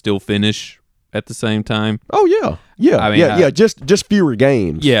later but still finish at the same time. Oh yeah. I mean, just fewer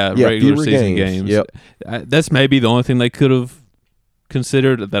games. Yeah, regular season games. Yep. That's maybe the only thing they could have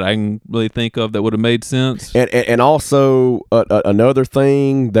considered that I can really think of that would have made sense. And also another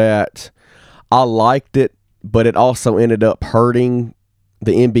thing that I liked it, but it also ended up hurting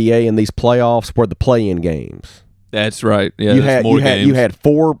the NBA in these playoffs were the play-in games. That's right. Yeah, you had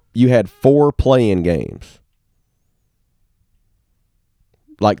four play-in games.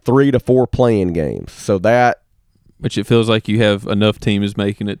 Like 3 to 4 play-in games. So that, which it feels like you have enough teams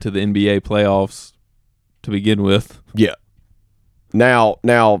making it to the NBA playoffs to begin with. Yeah. Now,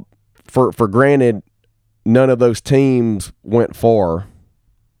 for granted, none of those teams went far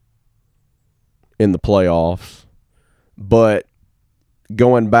in the playoffs. But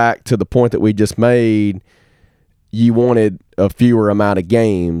going back to the point that we just made, you wanted a fewer amount of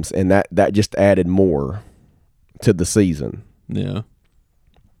games, and that just added more to the season. Yeah.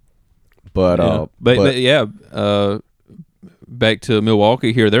 But back to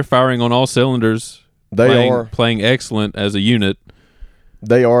Milwaukee here. They're firing on all cylinders. They are playing excellent as a unit.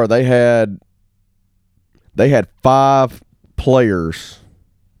 They are. They had 5 players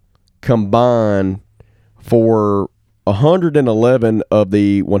combined for 111 of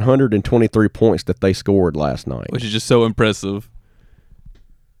the 123 points that they scored last night, which is just so impressive.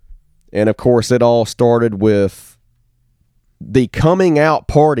 And of course, it all started with the coming out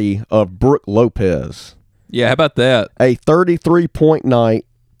party of Brook Lopez. Yeah, how about that? A 33-point night,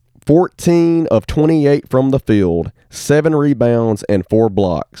 14 of 28 from the field, 7 rebounds, and 4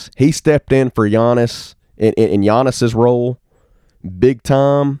 blocks. He stepped in for Giannis in Giannis's role big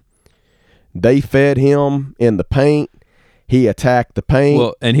time. They fed him in the paint. He attacked the paint.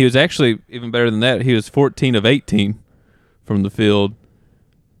 Well, and he was actually even better than that. He was 14 of 18 from the field.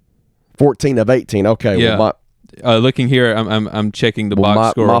 14 of 18. Okay. Yeah. Well, looking here, I'm checking the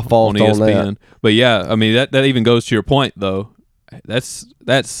box score on ESPN. On but yeah, I mean that even goes to your point though. That's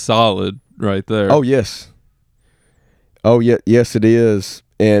solid right there. Oh yes. Oh yeah, yes it is.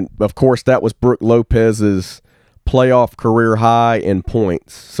 And of course that was Brook Lopez's playoff career high in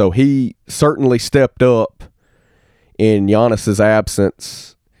points. So he certainly stepped up in Giannis's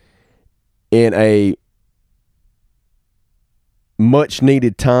absence in a much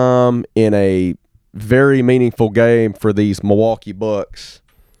needed time in a very meaningful game for these Milwaukee Bucks.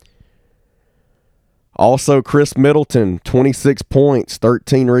 Also, Chris Middleton, 26 points,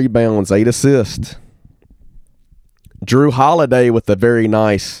 13 rebounds, 8 assists. Drew Holiday with a very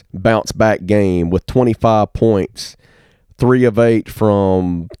nice bounce-back game with 25 points, 3 of 8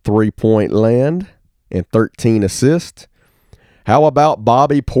 from three-point land, and 13 assists. How about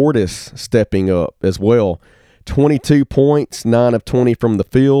Bobby Portis stepping up as well? 22 points, 9 of 20 from the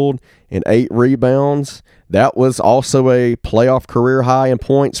field, and 8 rebounds. That was also a playoff career high in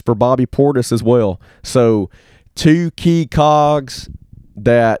points for Bobby Portis as well. So 2 key cogs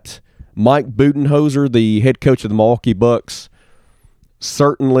that Mike Budenholzer, the head coach of the Milwaukee Bucks,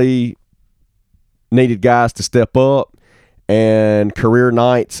 certainly needed guys to step up, and career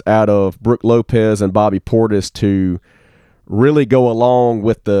nights out of Brook Lopez and Bobby Portis to really go along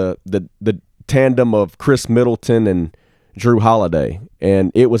with the tandem of Chris Middleton and Drew Holiday.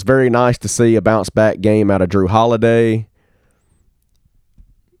 And it was very nice to see a bounce-back game out of Drew Holiday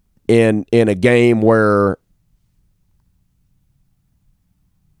in a game where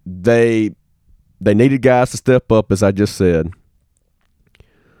they needed guys to step up, as I just said.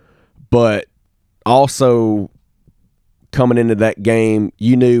 But also coming into that game,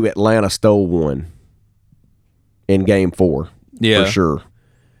 you knew Atlanta stole one in Game 4. Yeah. For sure.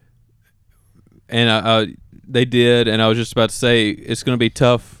 And they did, and I was just about to say it's going to be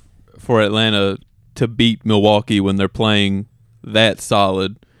tough for Atlanta to beat Milwaukee when they're playing that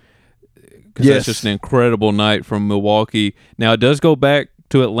solid, because that's just an incredible night from Milwaukee. Now, it does go back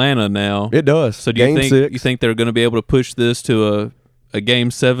to Atlanta now. It does. So do you think they're going to be able to push this to a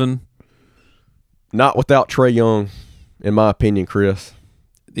Game 7? Not without Trae Young, in my opinion, Chris.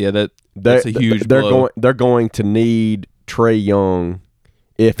 Yeah, that's a huge blow. They're going to need Trae Young,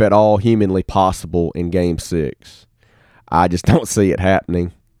 if at all humanly possible, in Game 6. I just don't see it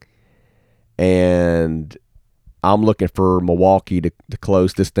happening. And I'm looking for Milwaukee to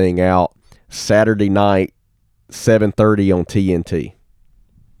close this thing out Saturday night, 7:30 on TNT.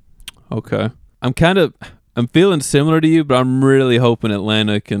 Okay. I'm feeling similar to you, but I'm really hoping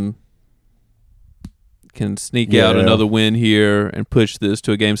Atlanta can sneak out another win here and push this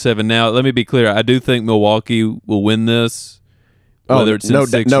to a Game 7. Now, let me be clear. I do think Milwaukee will win this, whether it's in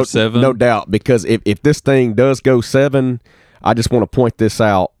 6 or 7. No doubt, because if this thing does go 7, I just want to point this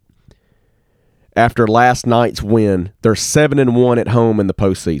out. After last night's win, they're 7-1 at home in the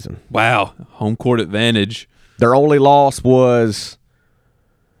postseason. Wow. Home court advantage. Their only loss was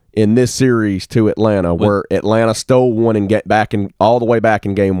in this series to Atlanta, where Atlanta stole one and get back all the way back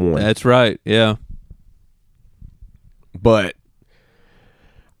in Game 1. That's right, yeah. But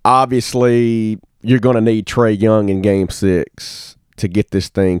obviously, you're going to need Trae Young in Game 6 to get this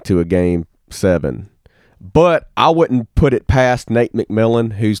thing to a Game 7. But I wouldn't put it past Nate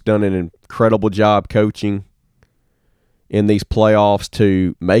McMillan, who's done an incredible job coaching in these playoffs,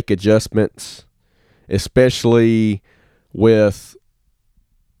 to make adjustments, especially with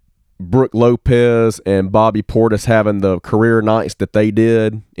Brook Lopez and Bobby Portis having the career nights that they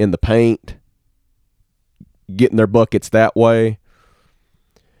did in the paint, getting their buckets that way.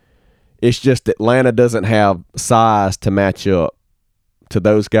 It's just Atlanta doesn't have size to match up to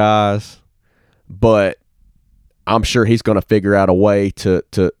those guys, but I'm sure he's going to figure out a way to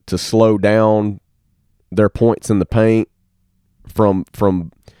slow down their points in the paint from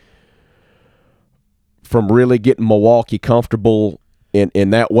really getting Milwaukee comfortable in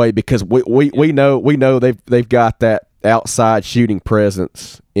that way, because we know they've got that outside shooting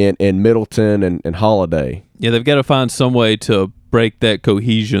presence in Middleton and Holiday. Yeah, they've got to find some way to break that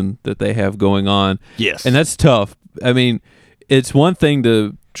cohesion that they have going on. Yes. And that's tough. I mean, it's one thing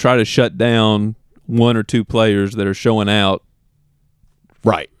to try to shut down one or two players that are showing out,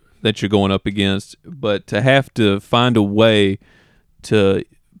 right, that you're going up against, but to have to find a way to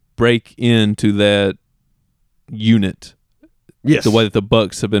break into that unit, yes, the way that the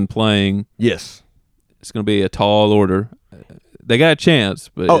Bucks have been playing, yes, it's going to be a tall order. They got a chance,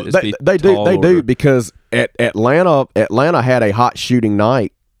 but they do, because at Atlanta had a hot shooting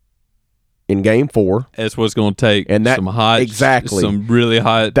night in Game 4. That's what's going to take. And some really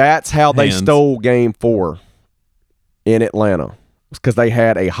hot. That's how they hands. stole Game 4 in Atlanta, because they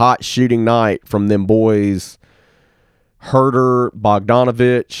had a hot shooting night from them boys, Herter,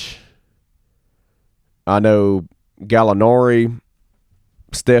 Bogdanovich. I know Gallinari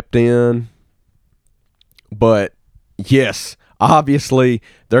stepped in, but yes, obviously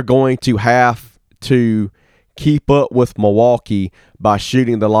they're going to have to keep up with Milwaukee by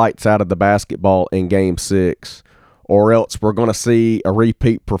shooting the lights out of the basketball in Game 6, or else we're going to see a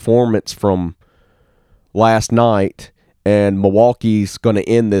repeat performance from last night, and Milwaukee's going to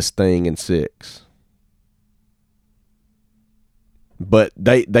end this thing in 6. But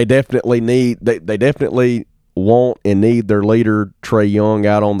they definitely want and need their leader Trae Young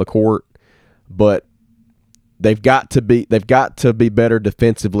out on the court, but they've got to be better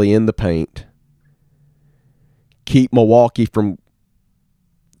defensively in the paint. Keep Milwaukee from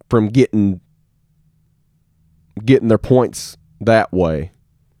getting their points that way,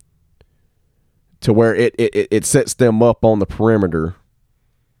 to where it sets them up on the perimeter.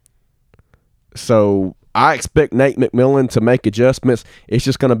 So I expect Nate McMillan to make adjustments. It's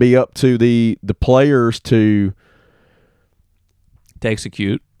just going to be up to the players to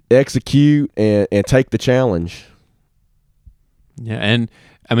execute and take the challenge. Yeah, and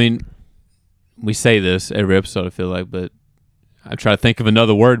I mean, we say this every episode, I feel like, but I try to think of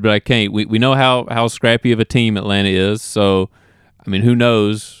another word, but I can't. We know how scrappy of a team Atlanta is, so I mean, who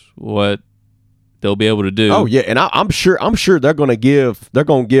knows what they'll be able to do. Oh yeah, and I'm sure they're going to give.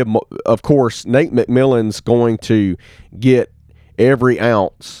 Of course, Nate McMillan's going to get every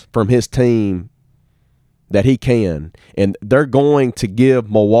ounce from his team that he can, and they're going to give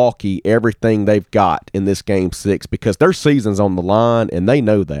Milwaukee everything they've got in this Game 6, because their season's on the line, and they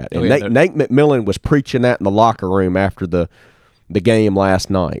know that. And Nate McMillan was preaching that in the locker room after the game last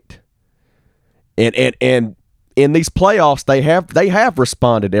night. And in these playoffs, they have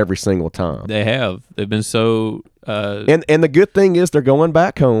responded every single time. They have. They've been so. And the good thing is they're going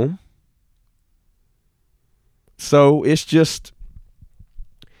back home. So it's just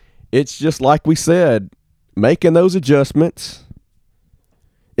like we said, making those adjustments,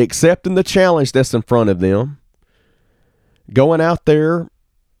 accepting the challenge that's in front of them, going out there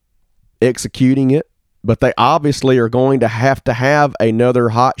executing it, but they obviously are going to have another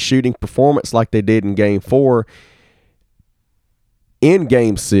hot shooting performance like they did in Game 4 in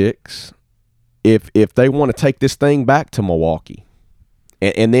Game 6 if they want to take this thing back to Milwaukee.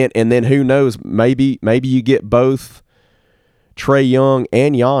 And then who knows, maybe you get both Trae Young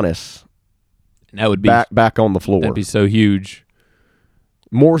and Giannis and that would be back on the floor. That'd be so huge.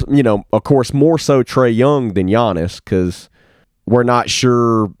 More, of course, more so Trae Young than Giannis, because we're not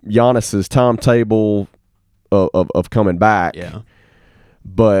sure Giannis's timetable of coming back. Yeah.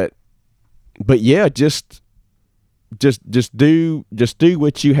 But yeah, just do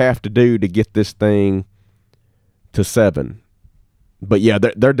what you have to do to get this thing to 7. But yeah,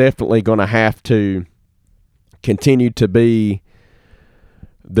 they're definitely going to have to continue to be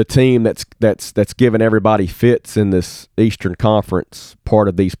the team that's giving everybody fits in this Eastern Conference part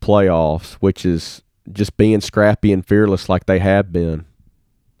of these playoffs, which is just being scrappy and fearless like they have been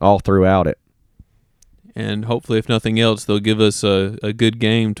all throughout it. And hopefully, if nothing else, they'll give us a good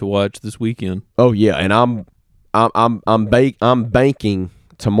game to watch this weekend. Oh yeah, and I'm banking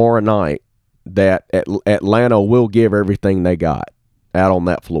tomorrow night that Atlanta will give everything they got out on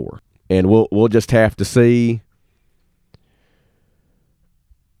that floor, and we'll just have to see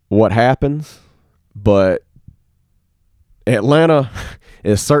what happens. But Atlanta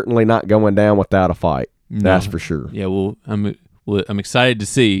is certainly not going down without a fight. No. That's for sure. Yeah, I'm excited to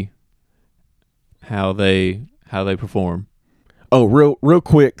see how they perform. Oh, real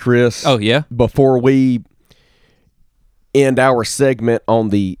quick, Chris. Oh yeah. Before we end our segment on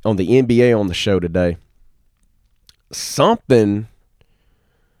the NBA on the show today, something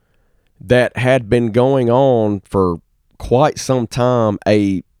that had been going on for quite some time,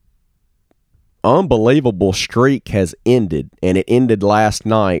 a unbelievable streak has ended, and it ended last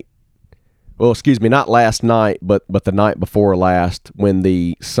night. Well, excuse me, not last night, but the night before last, when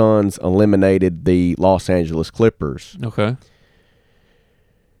the Suns eliminated the Los Angeles Clippers. Okay.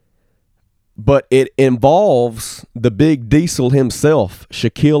 But it involves the big diesel himself,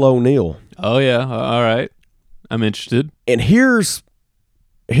 Shaquille O'Neal. Oh yeah, all right. I'm interested. And here's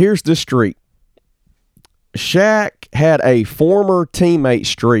the streak. Shaq had a former teammate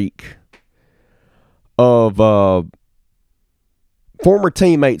streak of former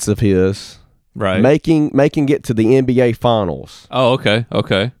teammates of his, right, making it to the NBA Finals. Oh,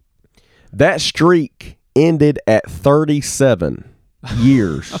 okay. That streak ended at 37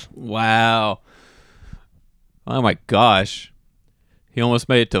 years. Wow. Oh my gosh. He almost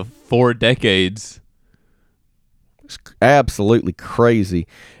made it to 4 decades. It's absolutely crazy.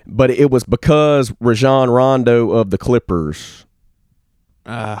 But it was because Rajon Rondo of the Clippers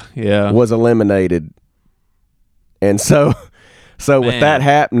was eliminated. And so with that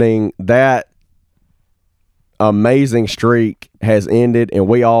happening, that amazing streak has ended, and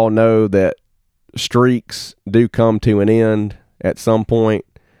we all know that streaks do come to an end at some point.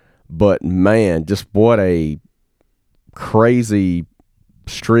 But man, just what a crazy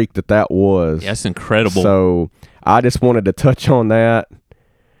streak that was. Yeah, that's incredible. So I just wanted to touch on that.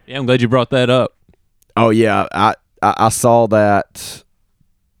 Yeah, I'm glad you brought that up. Oh yeah, I saw that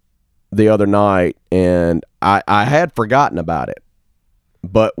the other night, and I had forgotten about it.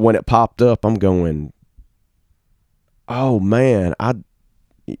 But when it popped up, I'm going, oh man, I've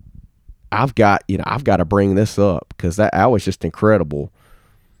got to bring this up, because that was just incredible.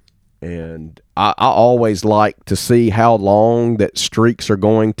 And I always like to see how long that streaks are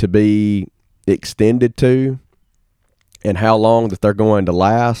going to be extended to, and how long that they're going to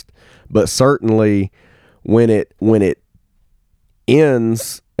last. But certainly when it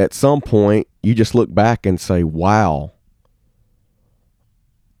ends at some point, you just look back and say, wow,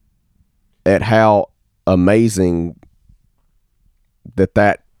 at how amazing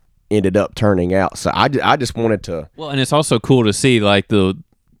that ended up turning out. So I just wanted to. Well, and it's also cool to see like the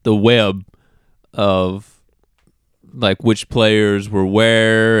web of like which players were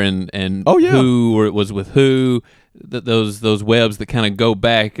where and who was with who. Those webs that kind of go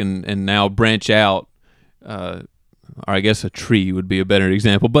back and now branch out. Or I guess a tree would be a better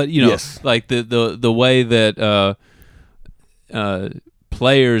example. But yes, like the way that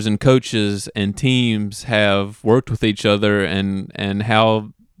players and coaches and teams have worked with each other, and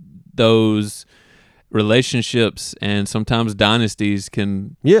how those relationships and sometimes dynasties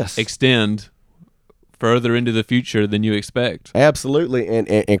can extend further into the future than you expect. Absolutely,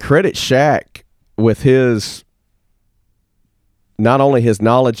 and credit Shaq with his, not only his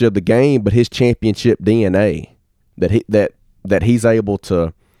knowledge of the game, but his championship DNA that he's able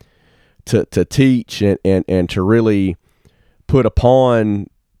to teach and to really put upon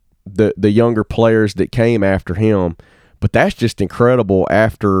the younger players that came after him. But that's just incredible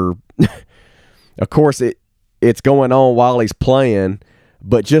after, of course, it's going on while he's playing,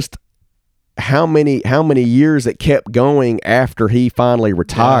 but just how many years it kept going after he finally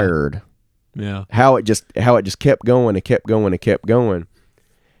retired. Yeah. How it just kept going and kept going and kept going.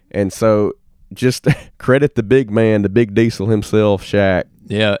 And so just credit the big man, the big diesel himself, Shaq.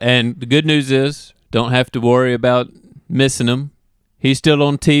 Yeah, and the good news is don't have to worry about missing him. He's still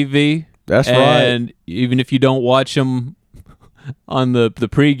on TV. That's right. And even if you don't watch him on the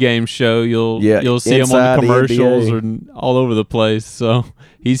pregame show, you'll see him on the commercials and all over the place. So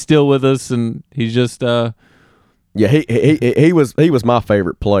he's still with us, and he's just yeah, he was my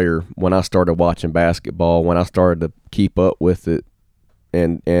favorite player when I started watching basketball, when I started to keep up with it,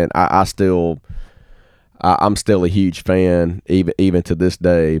 and I'm still a huge fan even to this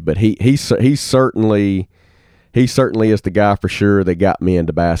day. But he certainly is the guy for sure that got me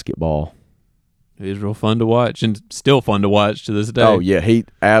into basketball. He's real fun to watch, and still fun to watch to this day. Oh yeah, he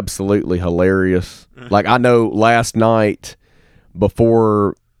absolutely hilarious. Like, I know last night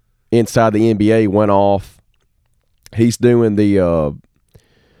before Inside the NBA went off, he's doing the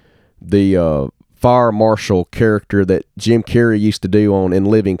fire marshal character that Jim Carrey used to do on In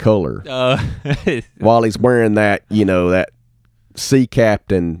Living Color. While he's wearing that, that sea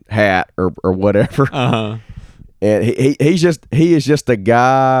captain hat or whatever. Uh-huh. And he is just a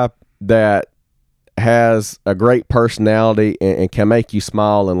guy that has a great personality and can make you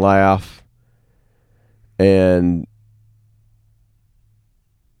smile and laugh. And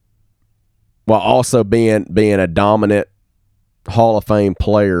while also being a dominant Hall of Fame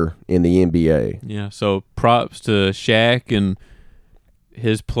player in the NBA. Yeah, so props to Shaq and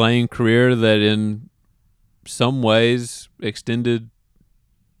his playing career that in some ways extended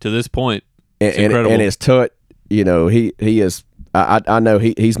to this point. It's incredible. And his touch, he is. I know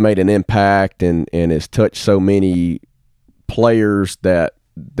he's made an impact and has touched so many players that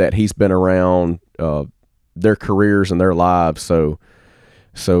he's been around their careers and their lives. So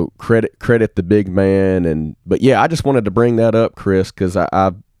credit the big man. But yeah, I just wanted to bring that up, Chris, because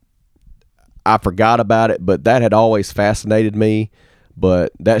I forgot about it, but that had always fascinated me.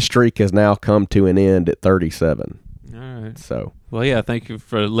 But that streak has now come to an end at 37. All right. So, well, yeah, thank you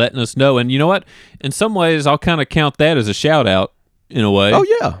for letting us know. And you know what? In some ways, I'll kind of count that as a shout out in a way. Oh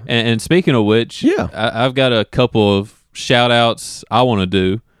yeah. And speaking of which, yeah, I've got a couple of shout outs I want to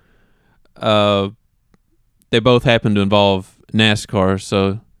do. They both happen to involve NASCAR,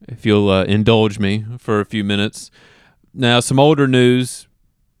 so if you'll indulge me for a few minutes. Now, some older news.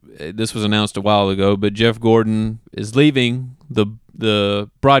 This was announced a while ago, but Jeff Gordon is leaving the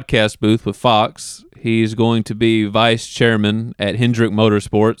broadcast booth with Fox. He's going to be vice chairman at Hendrick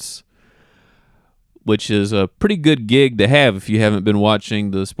Motorsports, which is a pretty good gig to have if you haven't been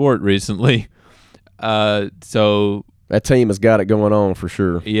watching the sport recently. So that team has got it going on for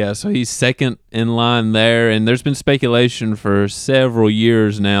sure. Yeah, so he's second in line there, and there's been speculation for several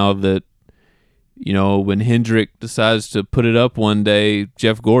years now that, when Hendrick decides to put it up one day,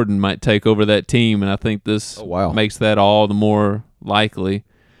 Jeff Gordon might take over that team, and I think this makes that all the more likely.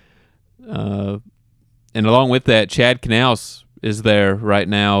 And along with that, Chad Knaus is there right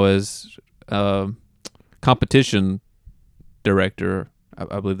now as competition director.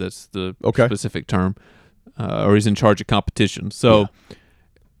 I believe that's the specific term. Or he's in charge of competition. So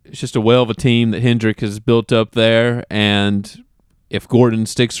it's just a whale of a team that Hendrick has built up there. And if Gordon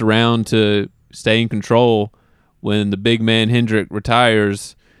sticks around to stay in control when the big man Hendrick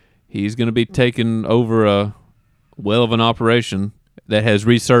retires, he's going to be taking over a whale of an operation that has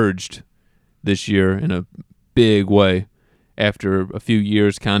resurged this year in a big way after a few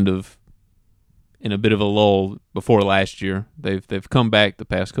years kind of in a bit of a lull before last year. They've come back the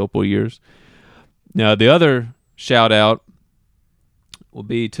past couple of years. Now, the other shout-out will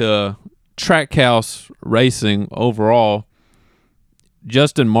be to Trackhouse Racing overall.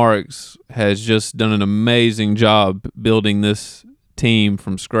 Justin Marks has just done an amazing job building this team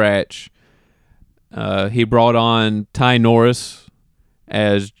from scratch. He brought on Ty Norris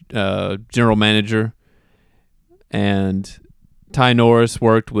as general manager, and Ty Norris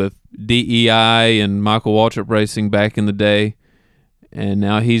worked with DEI and Michael Waltrip Racing back in the day. And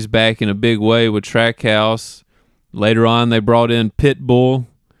now he's back in a big way with Trackhouse. Later on, they brought in Pitbull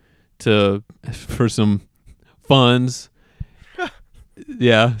for some funds.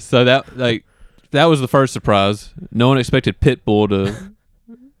 Yeah, so that was the first surprise. No one expected Pitbull to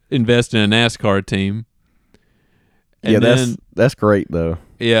invest in a NASCAR team. And that's great though.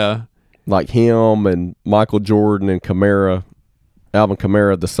 Yeah, like him and Michael Jordan and Alvin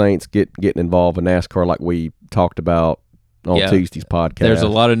Kamara, the Saints getting involved in NASCAR, like we talked about Tuesday's podcast. There's a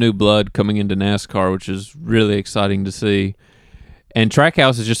lot of new blood coming into NASCAR, which is really exciting to see. And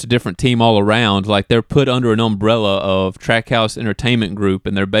Trackhouse is just a different team all around. Like, they're put under an umbrella of Trackhouse Entertainment Group,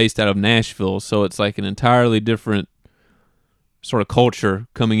 and they're based out of Nashville. So it's like an entirely different sort of culture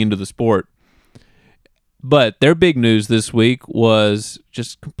coming into the sport. But their big news this week was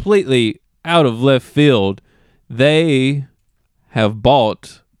just completely out of left field. They have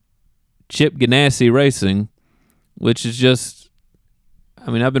bought Chip Ganassi Racing, which is just,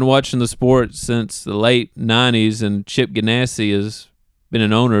 I mean, I've been watching the sport since the late 90s, and Chip Ganassi has been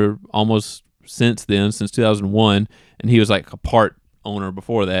an owner almost since then, since 2001, and he was like a part owner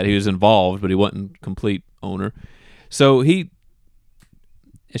before that. He was involved, but he wasn't complete owner. So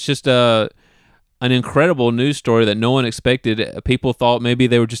it's just an incredible news story that no one expected. People thought maybe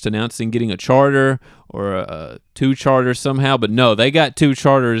they were just announcing getting a charter or two charters somehow, but no, they got two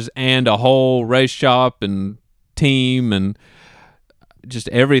charters and a whole race shop and team and just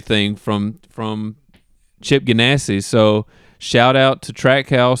everything from Chip Ganassi. So shout out to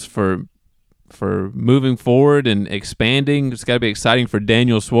Trackhouse for moving forward and expanding. It's got to be exciting for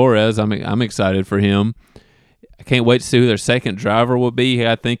Daniel Suarez. I'm excited for him. I can't wait to see who their second driver will be.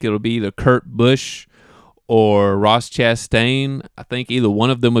 I think it'll be either Kurt Busch or Ross Chastain. I think either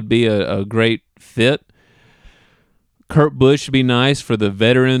one of them would be a great fit. Kurt Busch would be nice for the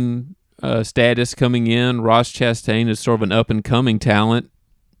veteran status coming in. Ross Chastain is sort of an up-and-coming talent.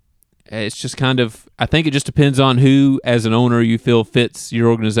 It's just kind of, I think it just depends on who, as an owner, you feel fits your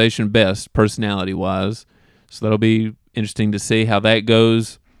organization best, personality-wise. So that'll be interesting to see how that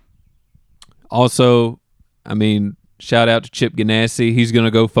goes. Also, I mean, shout out to Chip Ganassi. He's going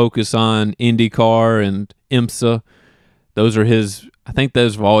to go focus on IndyCar and IMSA. Those are I think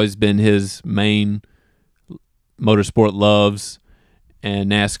those have always been his main motorsport loves.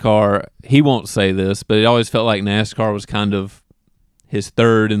 And NASCAR, he won't say this, but it always felt like NASCAR was kind of his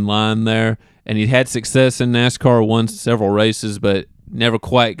third in line there. And he had success in NASCAR, won several races, but never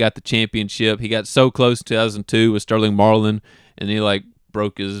quite got the championship. He got so close in 2002 with Sterling Marlin, and he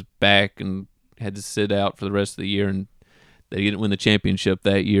broke his back and had to sit out for the rest of the year, and they didn't win the championship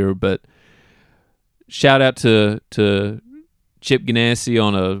that year. But shout out to Chip Ganassi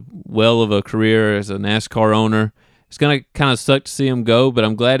on a well of a career as a NASCAR owner. It's going to kind of suck to see him go, but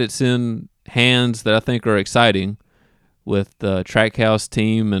I'm glad it's in hands that I think are exciting with the Trackhouse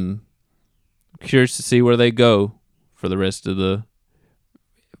team, and curious to see where they go for the rest of the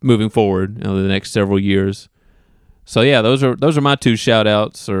moving forward, the next several years. So yeah, those are my two shout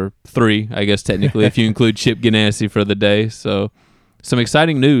outs, or three, I guess technically, if you include Chip Ganassi for the day. So some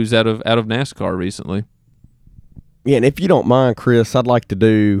exciting news out of NASCAR recently. Yeah, and if you don't mind, Chris, I'd like to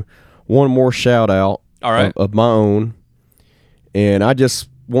do one more shout out. All right. Of my own. And I just,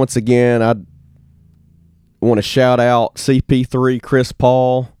 once again, I want to shout out CP3 Chris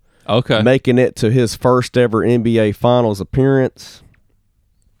Paul. Okay. Making it to his first ever NBA Finals appearance.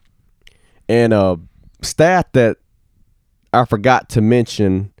 And a stat that I forgot to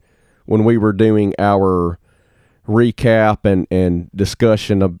mention when we were doing our recap and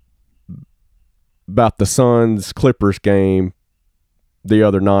discussion about the Suns-Clippers game the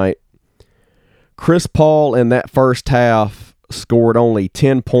other night. Chris Paul in that first half scored only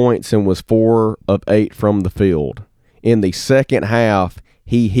 10 points and was 4 of 8 from the field. In the second half,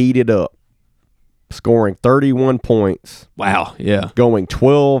 he heated up, scoring 31 points. Wow, yeah. Going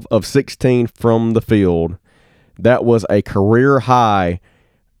 12 of 16 from the field. That was a career high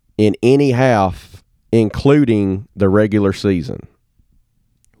in any half, including the regular season.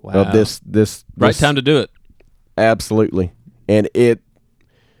 Wow. Of this right time to do it. Absolutely. And it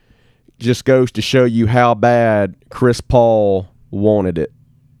just goes to show you how bad Chris Paul wanted it.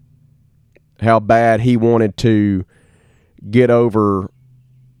 How bad he wanted to get over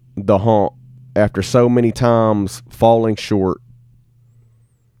the hump after so many times falling short.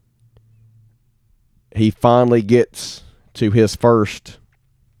 He finally gets to his first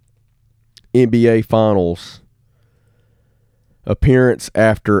NBA Finals appearance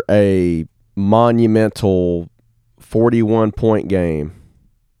after a monumental 41-point game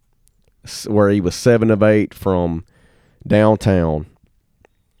where he was 7 of 8 from downtown.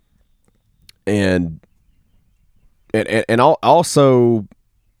 And also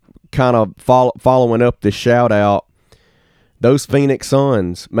kind of following up the shout out, those Phoenix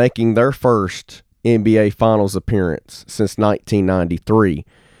Suns making their first NBA Finals appearance since 1993.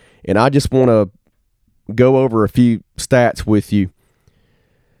 And I just want to go over a few stats with you.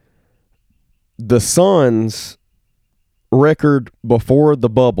 The Suns' record before the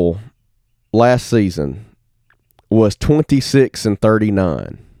bubble last season was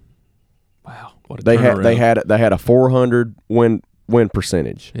 26-39. They had a 400 win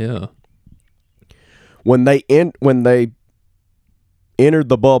percentage. Yeah. When they entered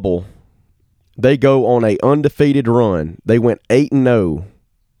the bubble, they go on a undefeated run. They went 8-0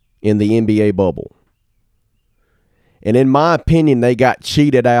 in the NBA bubble. And in my opinion, they got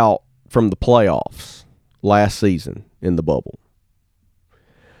cheated out from the playoffs last season in the bubble.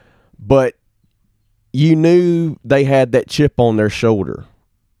 But you knew they had that chip on their shoulder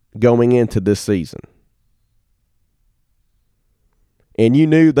going into this season. And you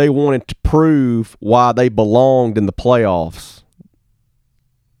knew they wanted to prove why they belonged in the playoffs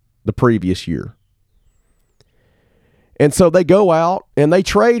the previous year. And so they go out and they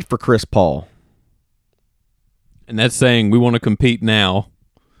trade for Chris Paul. And that's saying we want to compete now.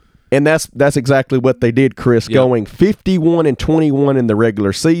 And that's exactly what they did, Chris, going 51-21 in the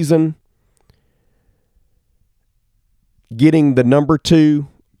regular season, getting the number 2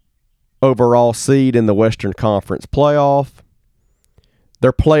 overall seed in the Western Conference playoff.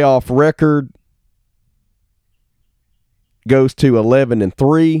 Their playoff record goes to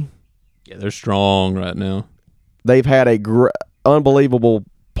 11-3. Yeah, they're strong right now. They've had a unbelievable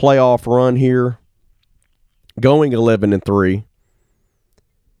playoff run here, going 11-3,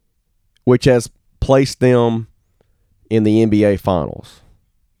 which has placed them in the NBA Finals.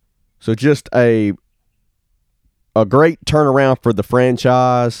 So just a great turnaround for the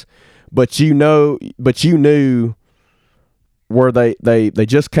franchise, but you knew where they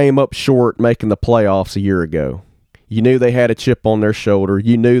just came up short making the playoffs a year ago. You knew they had a chip on their shoulder.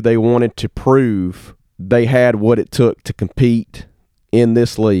 You knew they wanted to prove they had what it took to compete in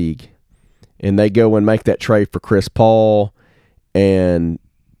this league. And they go and make that trade for Chris Paul, and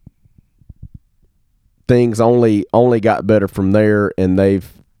things only got better from there, and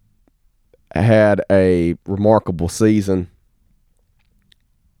they've had a remarkable season.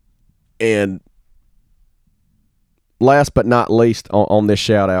 And last but not least on this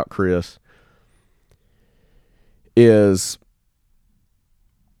shout out, Chris, is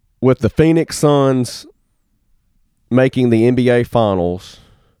with the Phoenix Suns making the NBA Finals,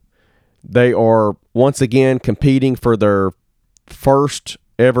 they are once again competing for their first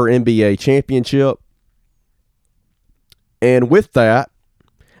ever NBA championship. And with that,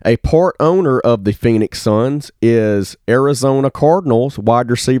 a part owner of the Phoenix Suns is Arizona Cardinals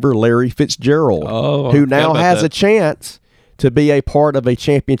wide receiver Larry Fitzgerald, who now has a chance to be a part of a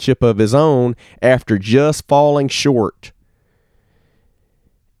championship of his own after just falling short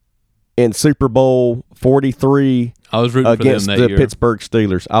in Super Bowl 43 against the Pittsburgh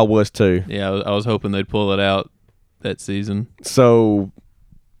Steelers. I was too. Yeah, I was hoping they'd pull it out that season. So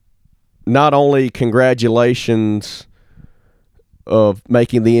not only congratulations of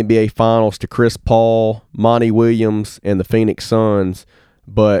making the NBA Finals to Chris Paul, Monty Williams, and the Phoenix Suns,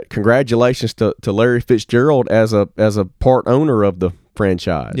 but congratulations to Larry Fitzgerald as a part owner of the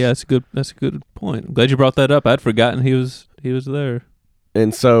franchise. Yeah, that's a good point. I'm glad you brought that up. I'd forgotten he was there.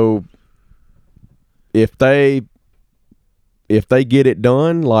 And so if they get it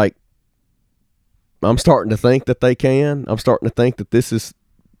done, like I'm starting to think that they can, I'm starting to think that this is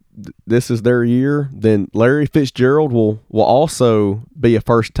their year, then Larry Fitzgerald will also be a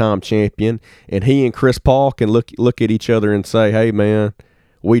first-time champion, and he and Chris Paul can look at each other and say, hey, man,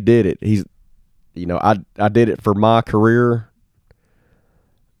 we did it. I did it for my career.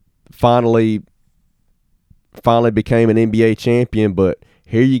 Finally became an NBA champion, but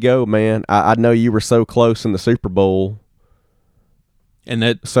here you go, man. I know you were so close in the Super Bowl and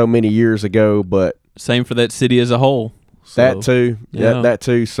that so many years ago, but same for that city as a whole. So, that too. Yeah, that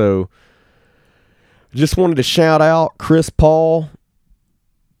too. So just wanted to shout out Chris Paul,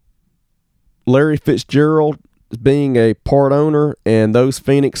 Larry Fitzgerald being a part owner, and those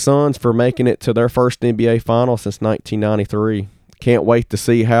Phoenix Suns for making it to their first NBA final since 1993. Can't wait to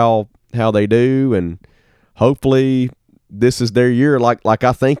see how they do, and hopefully this is their year like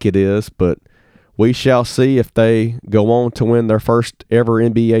I think it is, but we shall see if they go on to win their first ever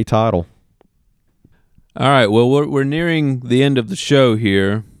NBA title. All right, well, we're nearing the end of the show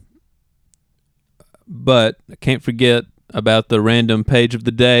here, but I can't forget about the random page of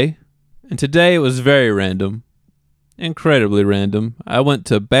the day. And today it was very random, incredibly random. I went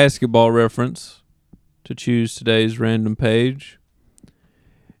to Basketball Reference to choose today's random page,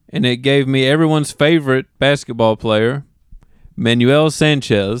 and it gave me everyone's favorite basketball player, Manuel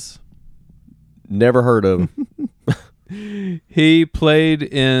Sanchez. Never heard of him. He played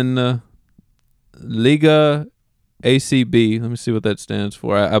in Liga ACB. Let me see what that stands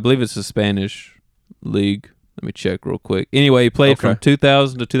for. I believe it's a Spanish league. Let me check real quick. Anyway, he played from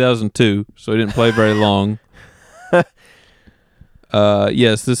 2000 to 2002, so he didn't play very long.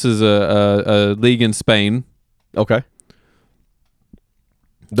 Yes, this is a league in Spain. Okay.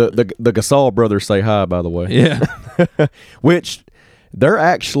 The Gasol brothers say hi, by the way. Yeah. Which they're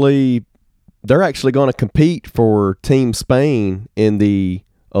actually going to compete for Team Spain in the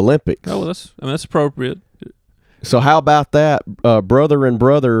Olympics. Oh, well, that's appropriate. So how about that? Brother and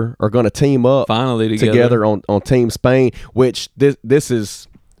brother are going to team up finally together on Team Spain, which this is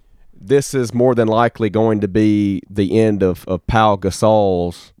more than likely going to be the end of Pau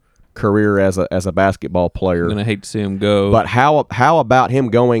Gasol's career as a basketball player. I'm gonna hate to see him go. But how about him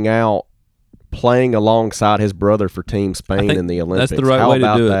going out playing alongside his brother for Team Spain in the Olympics? That's the right way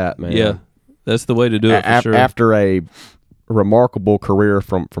to do it, man? Yeah, that's the way to do it for sure. After a remarkable career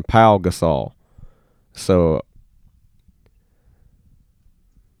from Pau Gasol, so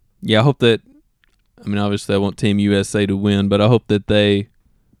yeah, I hope that. I mean, obviously, I want Team USA to win, but I hope that they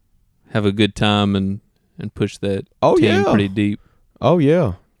have a good time and push that team pretty deep. Oh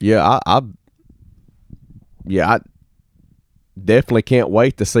yeah. Yeah, I definitely can't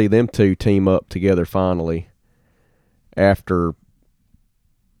wait to see them two team up together finally after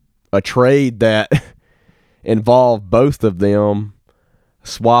a trade that involved both of them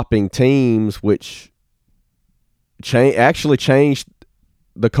swapping teams, which actually changed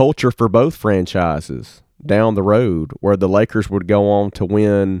the culture for both franchises down the road, where the Lakers would go on to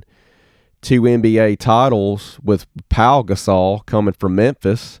win 2 NBA titles with Pau Gasol coming from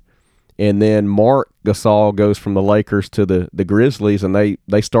Memphis, and then Marc Gasol goes from the Lakers to the Grizzlies, and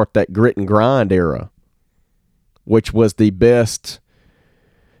they start that grit and grind era, which was the best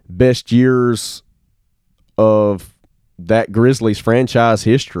years of that Grizzlies franchise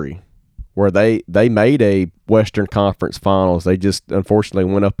history, where they made a Western Conference Finals. They just unfortunately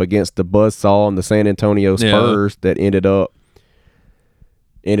went up against the buzzsaw and the San Antonio Spurs that ended up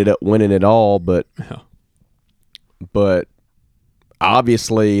winning it all, but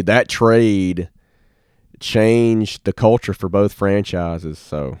obviously that trade changed the culture for both franchises.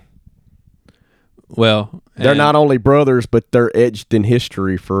 So, well, they're not only brothers, but they're etched in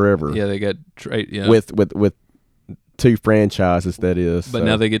history forever. Yeah, they got trade. Yeah, with two franchises, that is. But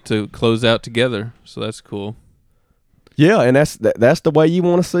now they get to close out together, so that's cool. Yeah, and that's the way you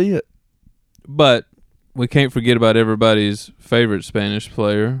want to see it. But we can't forget about everybody's favorite Spanish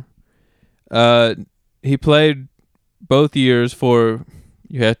player. He played both years for,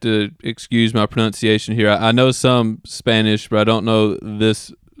 you have to excuse my pronunciation here. I know some Spanish, but I don't know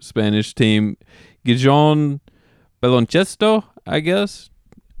this Spanish team. Gijon Baloncesto, I guess.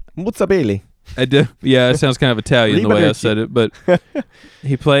 Muzzabili. I do. Yeah, it sounds kind of Italian the way I said it, but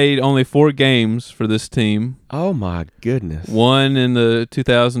he played only 4 games for this team. Oh my goodness! 1 in the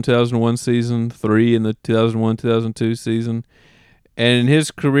 2000-2001 season, 3 in the 2001-2002 season, and in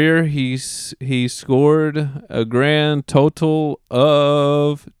his career, he scored a grand total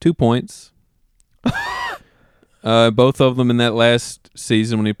of 2 points. Both of them in that last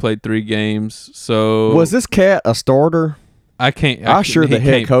season when he played 3 games. So was this cat a starter? I sure the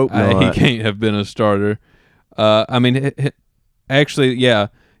heck hope not. He can't have been a starter. I mean, actually, yeah,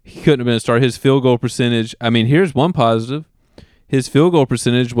 he couldn't have been a starter. His field goal percentage, I mean, here's one positive. His field goal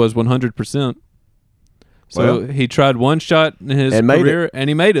percentage was 100%. So he tried one shot in his career, and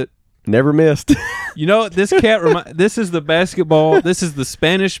he made it. Never missed. You know, this cat, this is the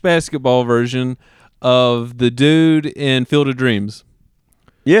Spanish basketball version of the dude in Field of Dreams.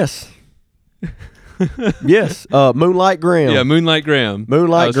 Yes. Yes, Moonlight Graham. Yeah, Moonlight Graham. I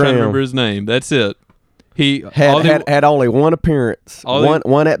was trying to remember his name. That's it. He had only one appearance,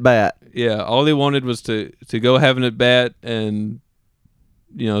 one at bat. Yeah, all he wanted was to go have an at bat and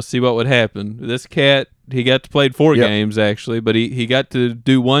see what would happen. This cat, he got to play 4 games actually, but he got to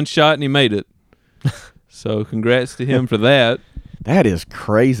do one shot and he made it. So congrats to him for that. That is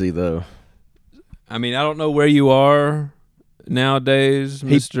crazy though. I mean, I don't know where you are nowadays,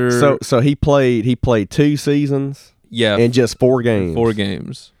 Mr. So he played 2 seasons. Yeah, in just 4 games. 4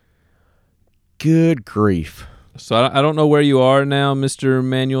 games. Good grief. So I don't know where you are now, Mr.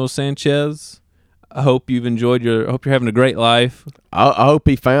 Manuel Sanchez. I hope you've enjoyed I hope you're having a great life. I hope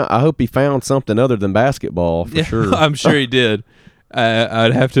he found something other than basketball for sure. I'm sure he did.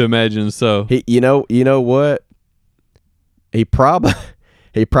 I'd have to imagine so. You know what? He probably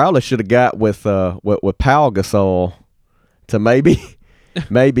should have got with Pau Gasol to maybe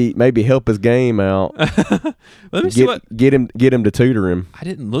help his game out. Let me see get him to tutor him. I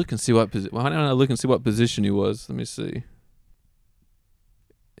didn't look and see what position. Why don't I look and see what position he was? Let me see.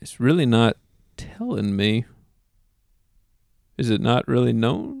 It's really not telling me. Is it not really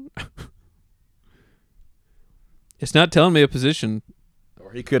known? It's not telling me a position.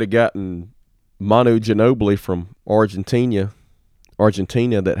 Or he could have gotten Manu Ginobili from Argentina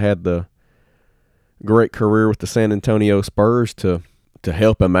Argentina that had the great career with the San Antonio Spurs to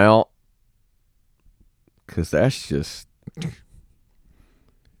help him out, because that's just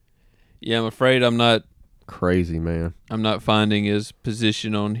I'm afraid I'm not crazy, man. I'm not finding his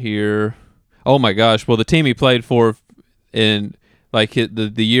position on here. Oh my gosh! Well, the team he played for, in like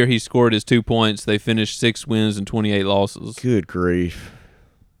the year he scored his 2 points, they finished 6 wins and 28 losses. Good grief!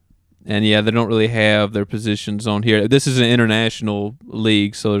 And yeah, they don't really have their positions on here. This is an international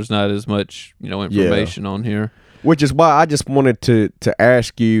league, so there's not as much information on here. Which is why I just wanted to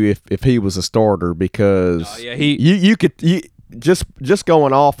ask you if he was a starter, because you could just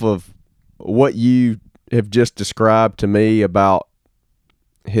going off of what you have just described to me about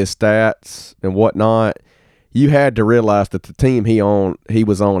his stats and whatnot, you had to realize that the team he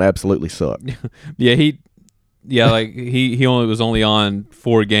was on absolutely sucked. He only was on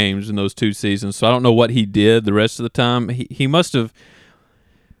 4 games in those 2 seasons, so I don't know what he did the rest of the time. He must have.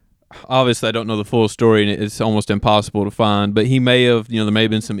 Obviously, I don't know the full story, and it's almost impossible to find. But he may have, there may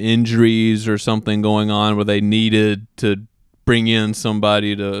have been some injuries or something going on where they needed to bring in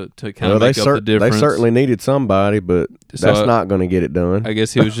somebody to kind of make up the difference. They certainly needed somebody, but that's not going to get it done. I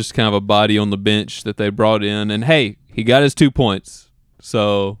guess he was just kind of a body on the bench that they brought in. And, hey, he got his 2 points.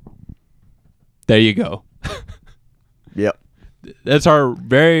 So, there you go. Yep. That's our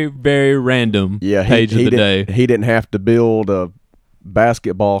very, very random page of the day. He didn't have to build a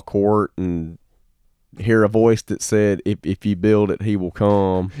basketball court and hear a voice that said, if you build it, he will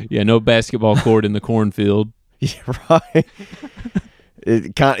come. Yeah, no basketball court in the cornfield. Yeah, right.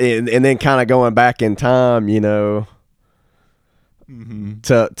 And then kind of going back in time, to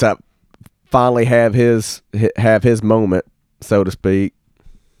finally have his moment, so to speak.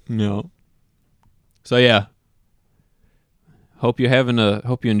 No. So yeah. Hope you're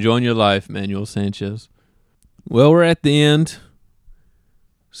enjoying your life, Manuel Sanchez. Well, we're at the end.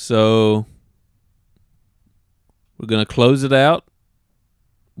 So we're going to close it out.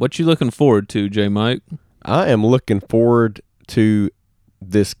 What you looking forward to, J. Mike? I am looking forward to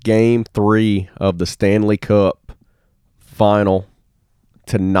this Game 3 of the Stanley Cup final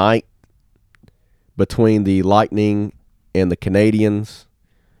tonight between the Lightning and the Canadiens.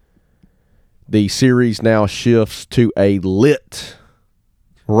 The series now shifts to a lit,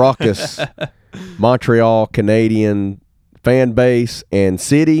 raucous Montreal Canadian fan base and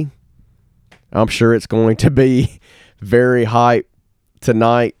city. I'm sure it's going to be very hype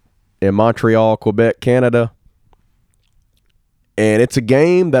tonight in Montreal, Quebec, Canada. And it's a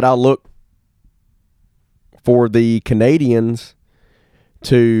game that I look for the Canadians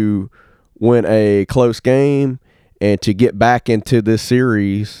to win a close game and to get back into this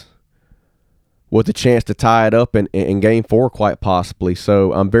series with a chance to tie it up in Game 4 quite possibly.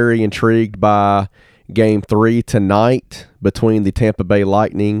 So I'm very intrigued by Game 3 tonight between the Tampa Bay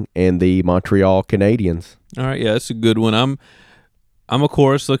Lightning and the Montreal Canadiens. All right, yeah, that's a good one. I'm of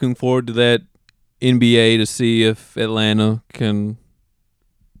course looking forward to that NBA to see if Atlanta can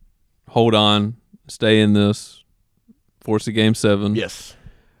hold on, stay in this, force a Game 7. Yes,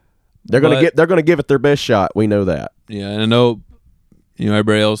 they're gonna give it their best shot. We know that. Yeah, and I know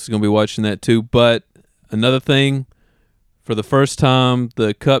everybody else is gonna be watching that too. But another thing. For the first time,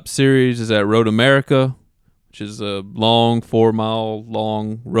 the Cup Series is at Road America, which is a long 4-mile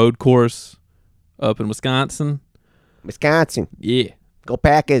long road course up in Wisconsin. Yeah. Go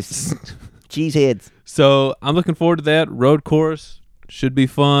Packers. Cheeseheads. So I'm looking forward to that. Road course should be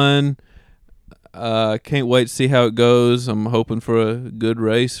fun. Can't wait to see how it goes. I'm hoping for a good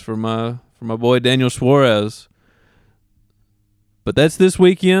race for my boy Daniel Suarez. But that's this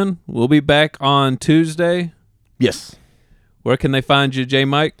weekend. We'll be back on Tuesday. Yes. Where can they find you, J.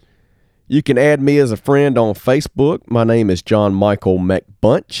 Mike? You can add me as a friend on Facebook. My name is John Michael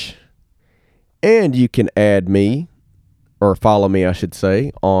McBunch. And you can add me, or follow me, I should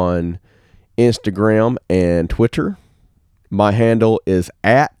say, on Instagram and Twitter. My handle is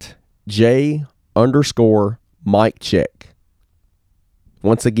 @J_MikeCheck.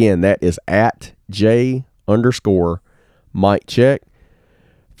 Once again, that is @J_MikeCheck.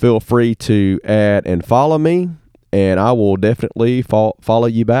 Feel free to add and follow me, and I will definitely follow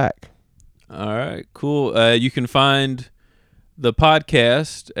you back. All right, cool. You can find the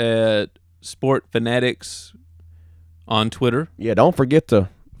podcast at Sport Fanatics on Twitter. Yeah, don't forget to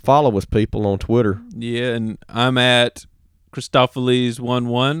follow us, people, on Twitter. Yeah, and I'm at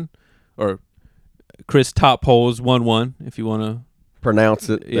Christopheles11, or Chris Topholes11, if you want to pronounce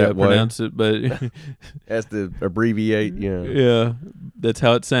it that way. Pronounce it, but as the abbreviate, yeah, that's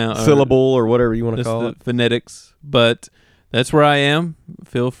how it sounds. Syllable or whatever you want to call it. Phonetics, but that's where I am.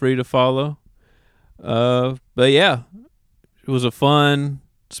 Feel free to follow. But yeah, It was a fun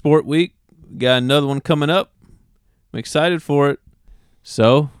sport week. Got another one coming up. I'm excited for it.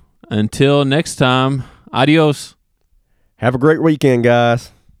 So, until next time, adios. Have a great weekend,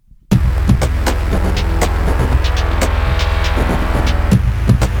 guys.